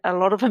dedicated a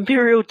lot of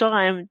Imperial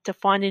time to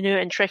finding her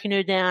and tracking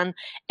her down,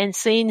 and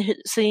seeing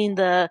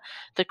the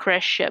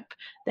crash ship,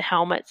 the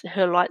helmet,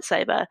 her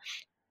lightsaber.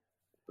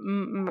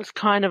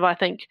 Kind of, I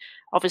think,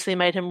 obviously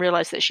made him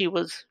realize that she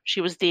was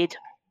dead.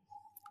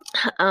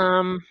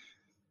 I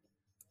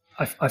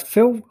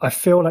feel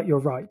like you're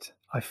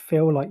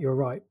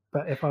right.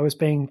 But if I was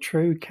being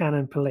true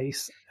canon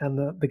police and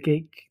the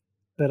geek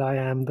that I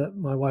am, that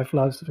my wife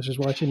loves, which is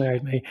why she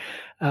married me,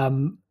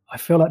 I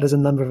feel like there's a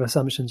number of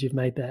assumptions you've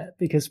made there,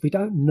 because we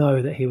don't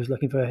know that he was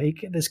looking for her.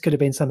 This could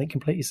have been something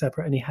completely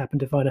separate, and he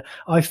happened to find her.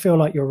 I feel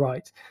like you're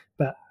right,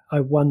 but I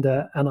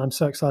wonder, and I'm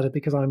so excited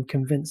because I'm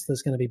convinced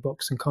there's going to be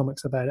books and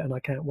comics about it, and I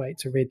can't wait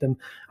to read them.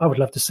 I would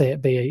love to see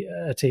it be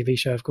a TV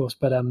show, of course,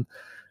 but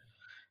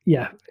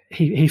yeah,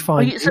 he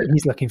finds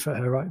he's looking for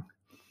her, right?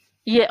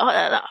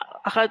 Yeah,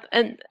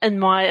 in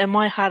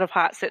my heart of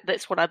hearts,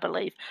 that's what I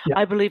believe. Yeah.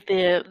 I believe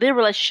their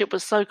relationship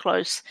was so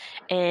close,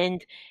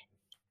 and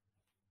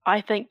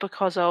I think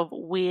because of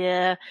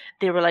where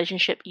their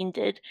relationship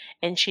ended,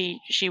 and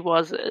she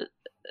was a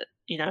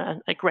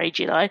grey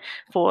Jedi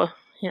for.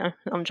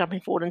 I'm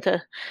jumping forward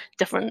into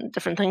different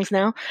things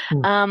now.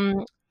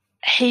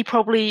 He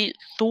probably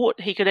thought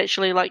he could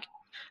actually look,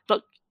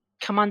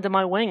 come under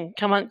my wing,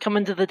 come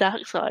into the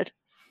dark side,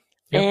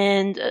 yep.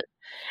 And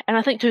And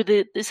I think too,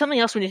 there's something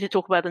else we need to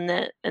talk about in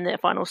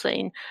that final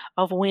scene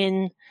of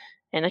when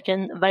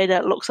Anakin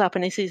Vader looks up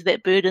and he sees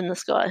that bird in the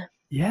sky.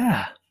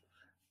 Yeah.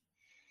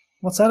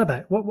 What's that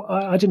about?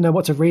 I didn't know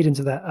what to read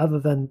into that other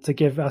than to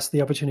give us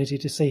the opportunity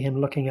to see him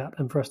looking up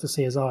and for us to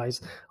see his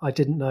eyes. I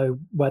didn't know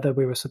whether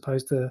we were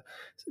supposed to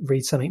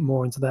read something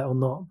more into that or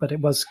not, but it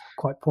was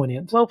quite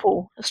poignant. Well,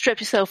 Paul, strap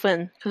yourself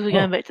in because we're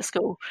going back to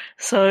school.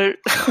 So,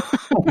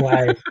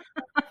 way.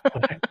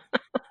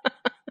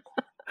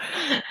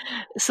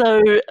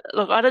 So,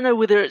 look, I don't know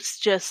whether it's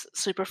just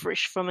super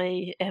fresh for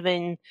me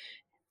having,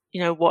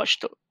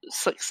 watched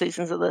 6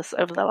 seasons of this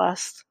over the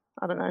last,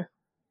 I don't know,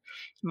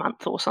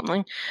 month or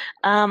something.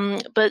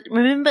 But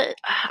remember,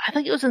 I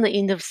think it was in the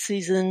end of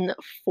season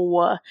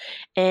 4,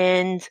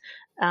 and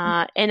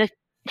Anna.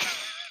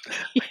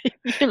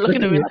 You're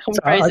looking at me like I'm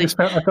crazy.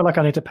 I feel like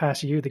I need to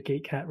pass you the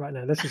geek hat right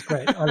now. This is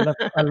great.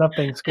 I love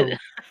being school.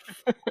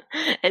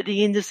 At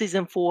the end of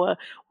season 4,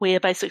 where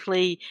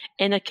basically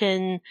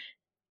Anakin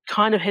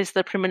kind of has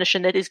the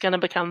premonition that he's going to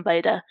become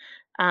Vader,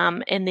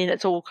 and then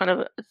it all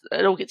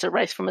gets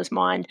erased from his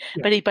mind.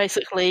 Yeah. But he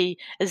basically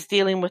is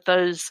dealing with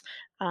those.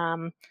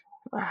 I'm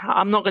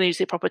not going to use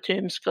their proper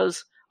terms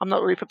because I'm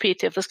not really prepared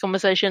to have this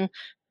conversation.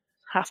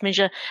 Half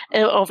measure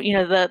of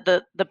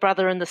the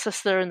brother and the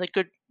sister and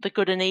the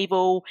good and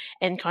evil,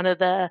 and kind of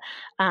the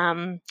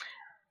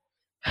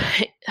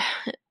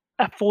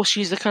a force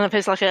user kind of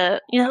has like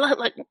a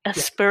like a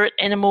spirit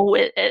animal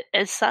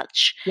as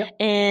such. Yep.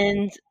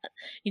 And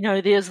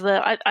there's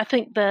I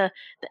think the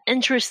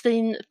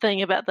interesting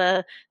thing about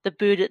the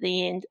bird at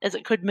the end is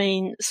it could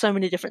mean so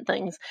many different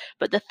things,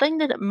 but the thing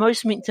that it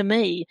most meant to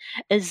me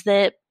is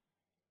that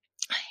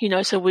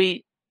so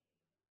we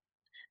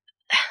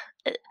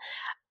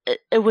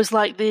it was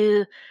like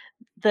the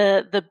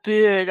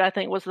bird, I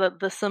think, was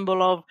the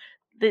symbol of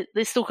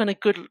there's still kind of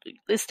good.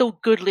 There's still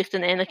good left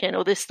in Anakin,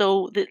 or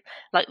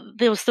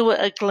there was still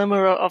a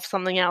glimmer of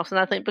something else. And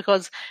I think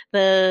because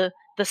the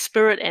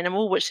spirit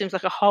animal, which seems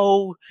like a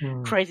whole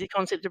crazy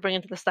concept to bring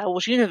into the Star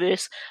Wars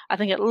universe, I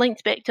think it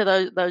linked back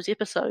to those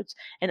episodes,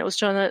 and it was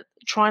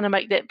trying to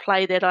make that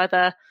play that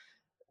either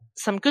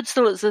some good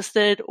still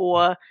existed,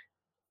 or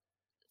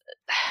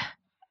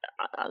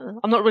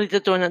I'm not really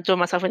doing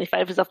myself any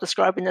favors of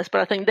describing this,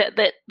 but I think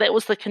that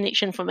was the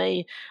connection for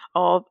me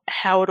of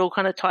how it all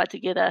kind of tied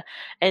together,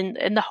 and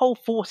the whole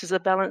Force is a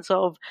balance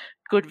of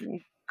good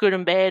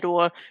and bad,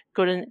 or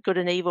good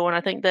and evil, and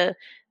I think the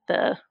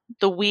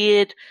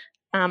weird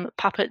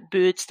puppet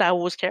bird Star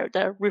Wars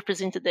character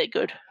represented that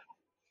good.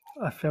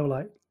 I feel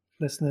like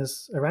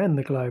listeners around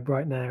the globe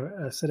right now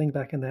are sitting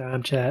back in their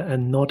armchair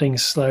and nodding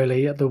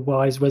slowly at the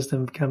wise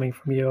wisdom coming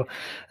from you.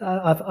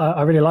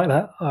 I really like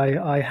that.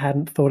 I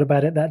hadn't thought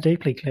about it that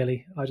deeply,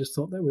 clearly. I just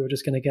thought that we were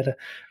just going to get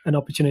an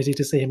opportunity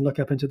to see him look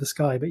up into the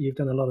sky, but you've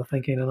done a lot of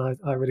thinking, and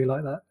I really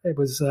like that. It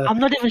was. I'm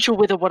not even sure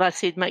whether what I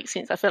said makes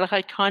sense. I feel like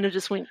I kind of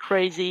just went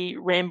crazy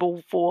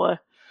ramble for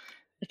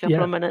a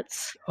couple of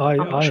minutes. I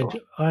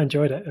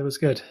enjoyed it. It was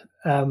good.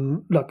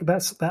 Look,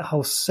 that's that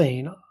whole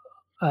scene.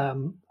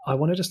 I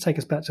want to just take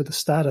us back to the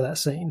start of that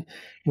scene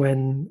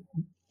when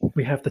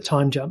we have the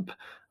time jump.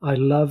 I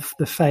love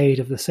the fade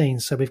of the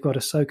scene. So we've got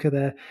Ahsoka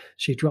there.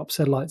 She drops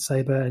her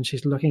lightsaber and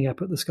she's looking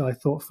up at the sky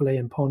thoughtfully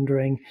and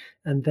pondering.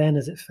 And then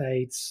as it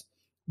fades,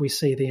 we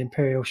see the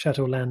Imperial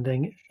shuttle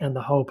landing and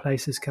the whole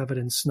place is covered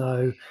in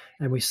snow.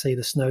 And we see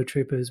the snow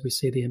troopers. We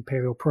see the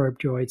Imperial probe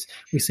droids.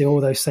 We see all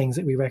those things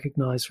that we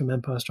recognize from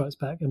Empire Strikes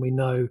Back. And we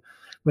know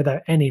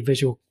without any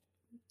visual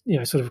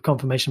sort of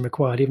confirmation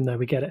required, even though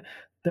we get it,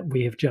 that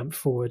we have jumped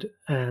forward.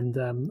 And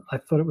I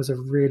thought it was a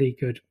really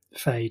good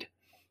fade.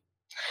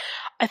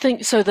 I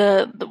think so.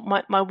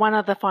 My one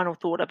other final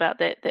thought about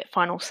that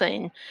final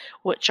scene,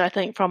 which I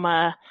think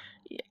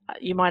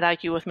you might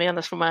argue with me on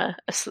this from a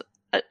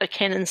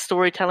canon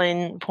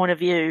storytelling point of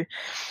view,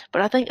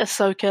 but I think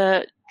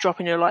Ahsoka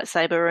dropping her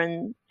lightsaber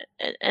and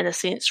in a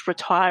sense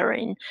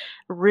retiring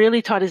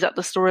really tidies up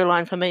the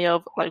storyline for me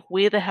of like,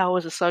 where the hell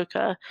is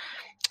Ahsoka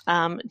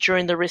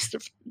during the rest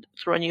of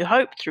through A New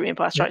Hope, through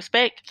Empire Strikes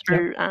Back,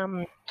 through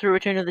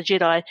Return of the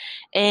Jedi.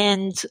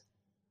 And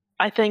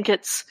I think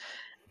it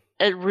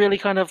really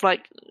kind of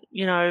like,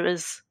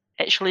 is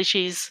actually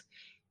she's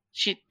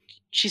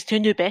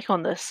turned her back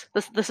on this.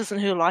 This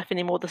isn't her life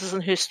anymore. This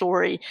isn't her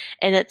story.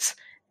 And that's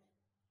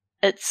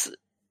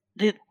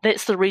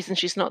the reason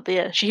she's not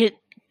there.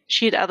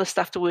 She had other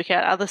stuff to work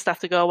out, other stuff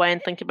to go away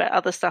and think about,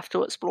 other stuff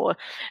to explore.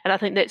 And I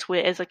think that's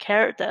where, as a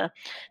character,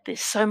 there's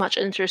so much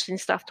interesting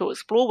stuff to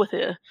explore with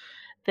her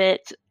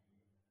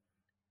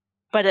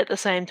but at the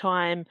same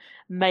time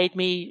made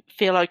me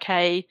feel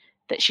okay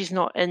that she's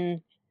not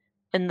in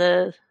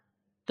the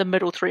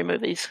middle 3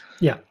 movies.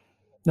 Yeah.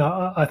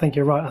 No, I think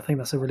you're right. I think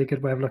that's a really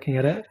good way of looking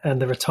at it.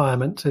 And the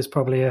retirement is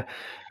probably a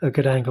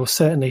good angle.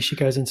 Certainly she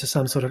goes into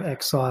some sort of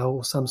exile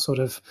or some sort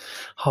of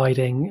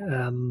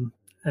hiding.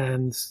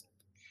 And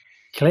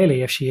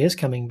clearly, if she is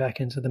coming back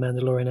into The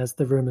Mandalorian, as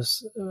the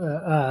rumors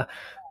are,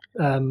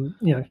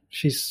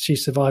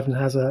 she's survived and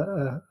has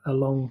a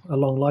long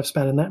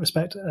lifespan in that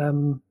respect.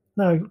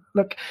 No,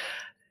 look,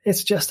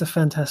 it's just a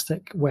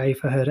fantastic way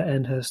for her to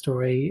end her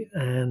story.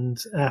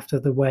 And after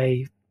the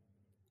way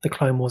the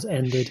Clone Wars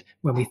ended,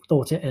 when we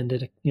thought it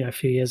ended, a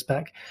few years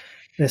back,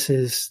 this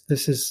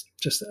is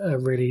just a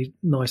really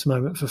nice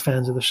moment for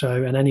fans of the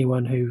show, and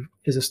anyone who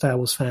is a Star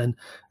Wars fan,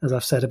 as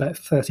I've said about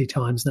 30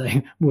 times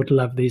now, would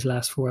love these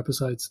last 4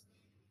 episodes.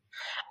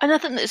 And I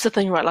think that's the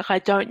thing, right? Like, I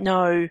don't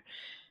know,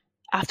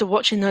 after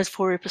watching those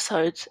 4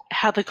 episodes,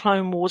 how the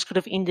Clone Wars could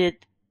have ended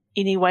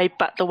any way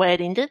but the way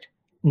it ended.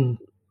 Mm.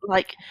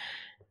 Like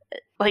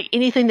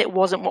anything that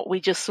wasn't what we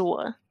just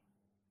saw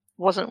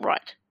wasn't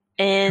right.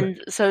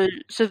 And so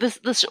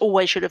this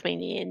always should have been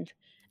the end.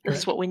 This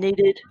is what we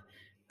needed.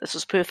 This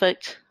was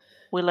perfect.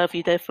 We love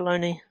you, Dave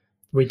Filoni.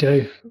 We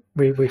do.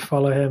 We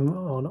follow him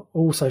on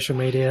all social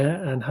media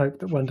and hope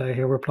that one day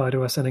he'll reply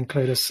to us and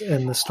include us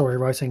in the story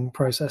writing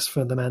process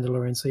for The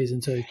Mandalorian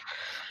Season 2.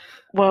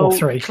 Well, or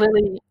 3.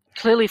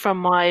 Clearly from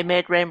my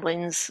mad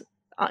ramblings,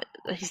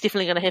 he's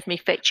definitely going to have me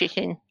fact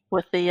checking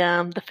with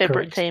the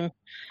Fabric team,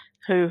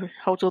 who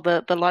holds all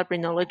the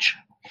library knowledge.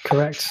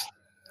 Correct.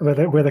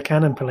 We're the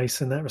canon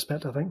police in that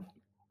respect, I think.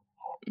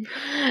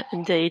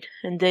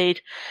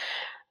 Indeed.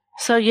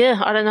 So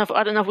yeah, I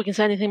don't know if we can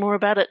say anything more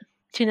about it.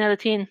 10 out of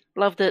 10.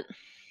 Loved it.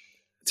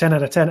 10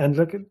 out of 10. And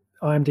look at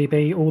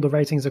IMDb, all the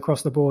ratings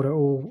across the board are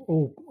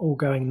all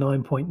going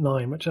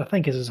 9.9, which I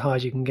think is as high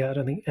as you can get. I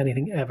don't think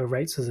anything ever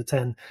rates as a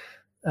 10.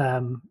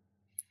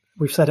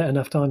 We've said it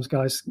enough times,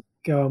 guys.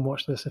 Go and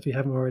watch this if you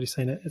haven't already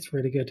seen it. It's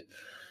really good.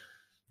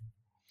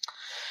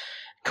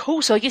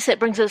 Cool. So I guess that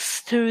brings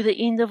us to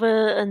the end of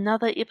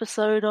another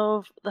episode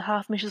of the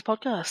Half Measures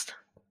podcast.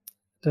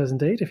 It does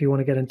indeed. If you want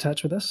to get in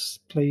touch with us,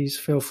 please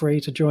feel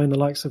free to join the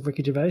likes of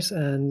Ricky Gervais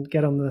and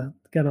get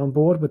on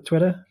board with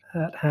Twitter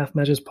at Half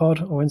Measures Pod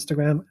or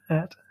Instagram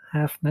at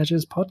Half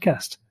Measures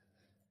Podcast.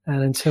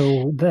 And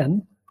until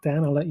then,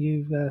 Dan, I'll let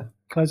you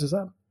close us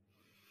up.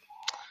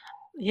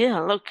 Yeah,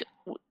 look,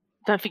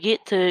 don't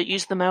forget to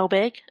use the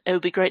mailbag. It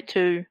would be great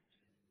to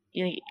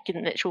get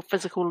an actual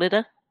physical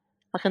letter,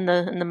 like in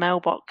the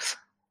mailbox,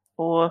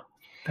 or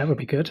that would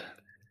be good.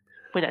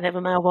 We don't have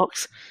a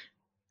mailbox.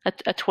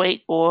 A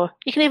tweet, or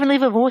you can even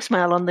leave a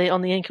voicemail on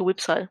the Anchor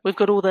website. We've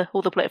got all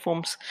the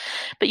platforms.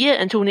 But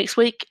yeah, until next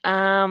week,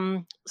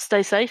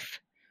 stay safe,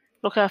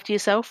 look after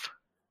yourself.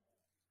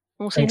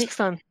 We'll see you next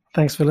time.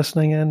 Thanks for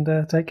listening,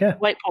 and take care.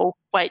 Wait, Paul.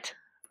 Wait.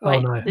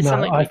 Oh no!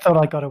 I thought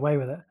I got away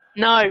with it.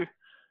 No,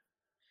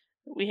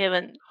 we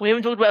haven't. We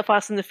haven't talked about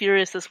Fast and the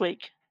Furious this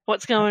week.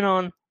 What's going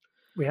on?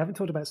 We haven't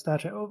talked about Star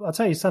Trek. I'll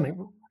tell you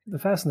something. The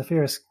Fast and the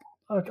Furious.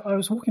 I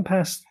was walking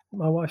past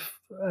my wife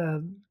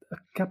a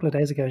couple of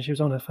days ago, and she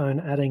was on her phone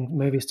adding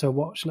movies to a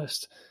watch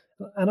list.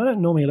 And I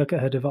don't normally look at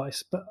her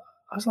device, but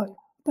I was like, what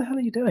the hell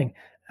are you doing?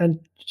 And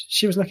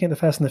she was looking at the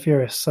Fast and the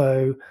Furious.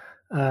 So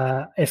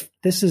if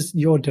this is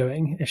your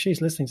doing, if she's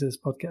listening to this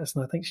podcast,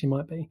 and I think she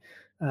might be,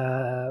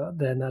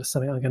 then that's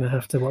something I'm going to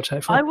have to watch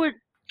out for. Do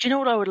you know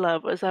what I would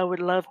love? I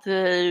would love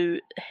to,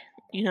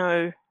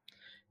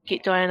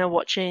 get Diana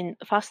watching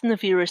Fast and the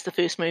Furious, the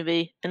first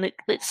movie, and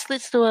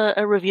let's do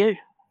a review.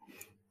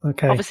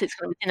 Okay. Obviously, it's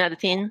going to be 10 out of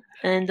 10.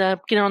 And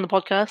get her on the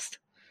podcast.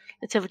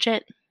 Let's have a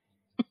chat.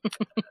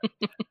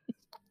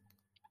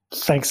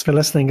 Thanks for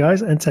listening,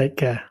 guys, and take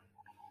care.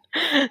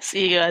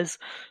 See you guys.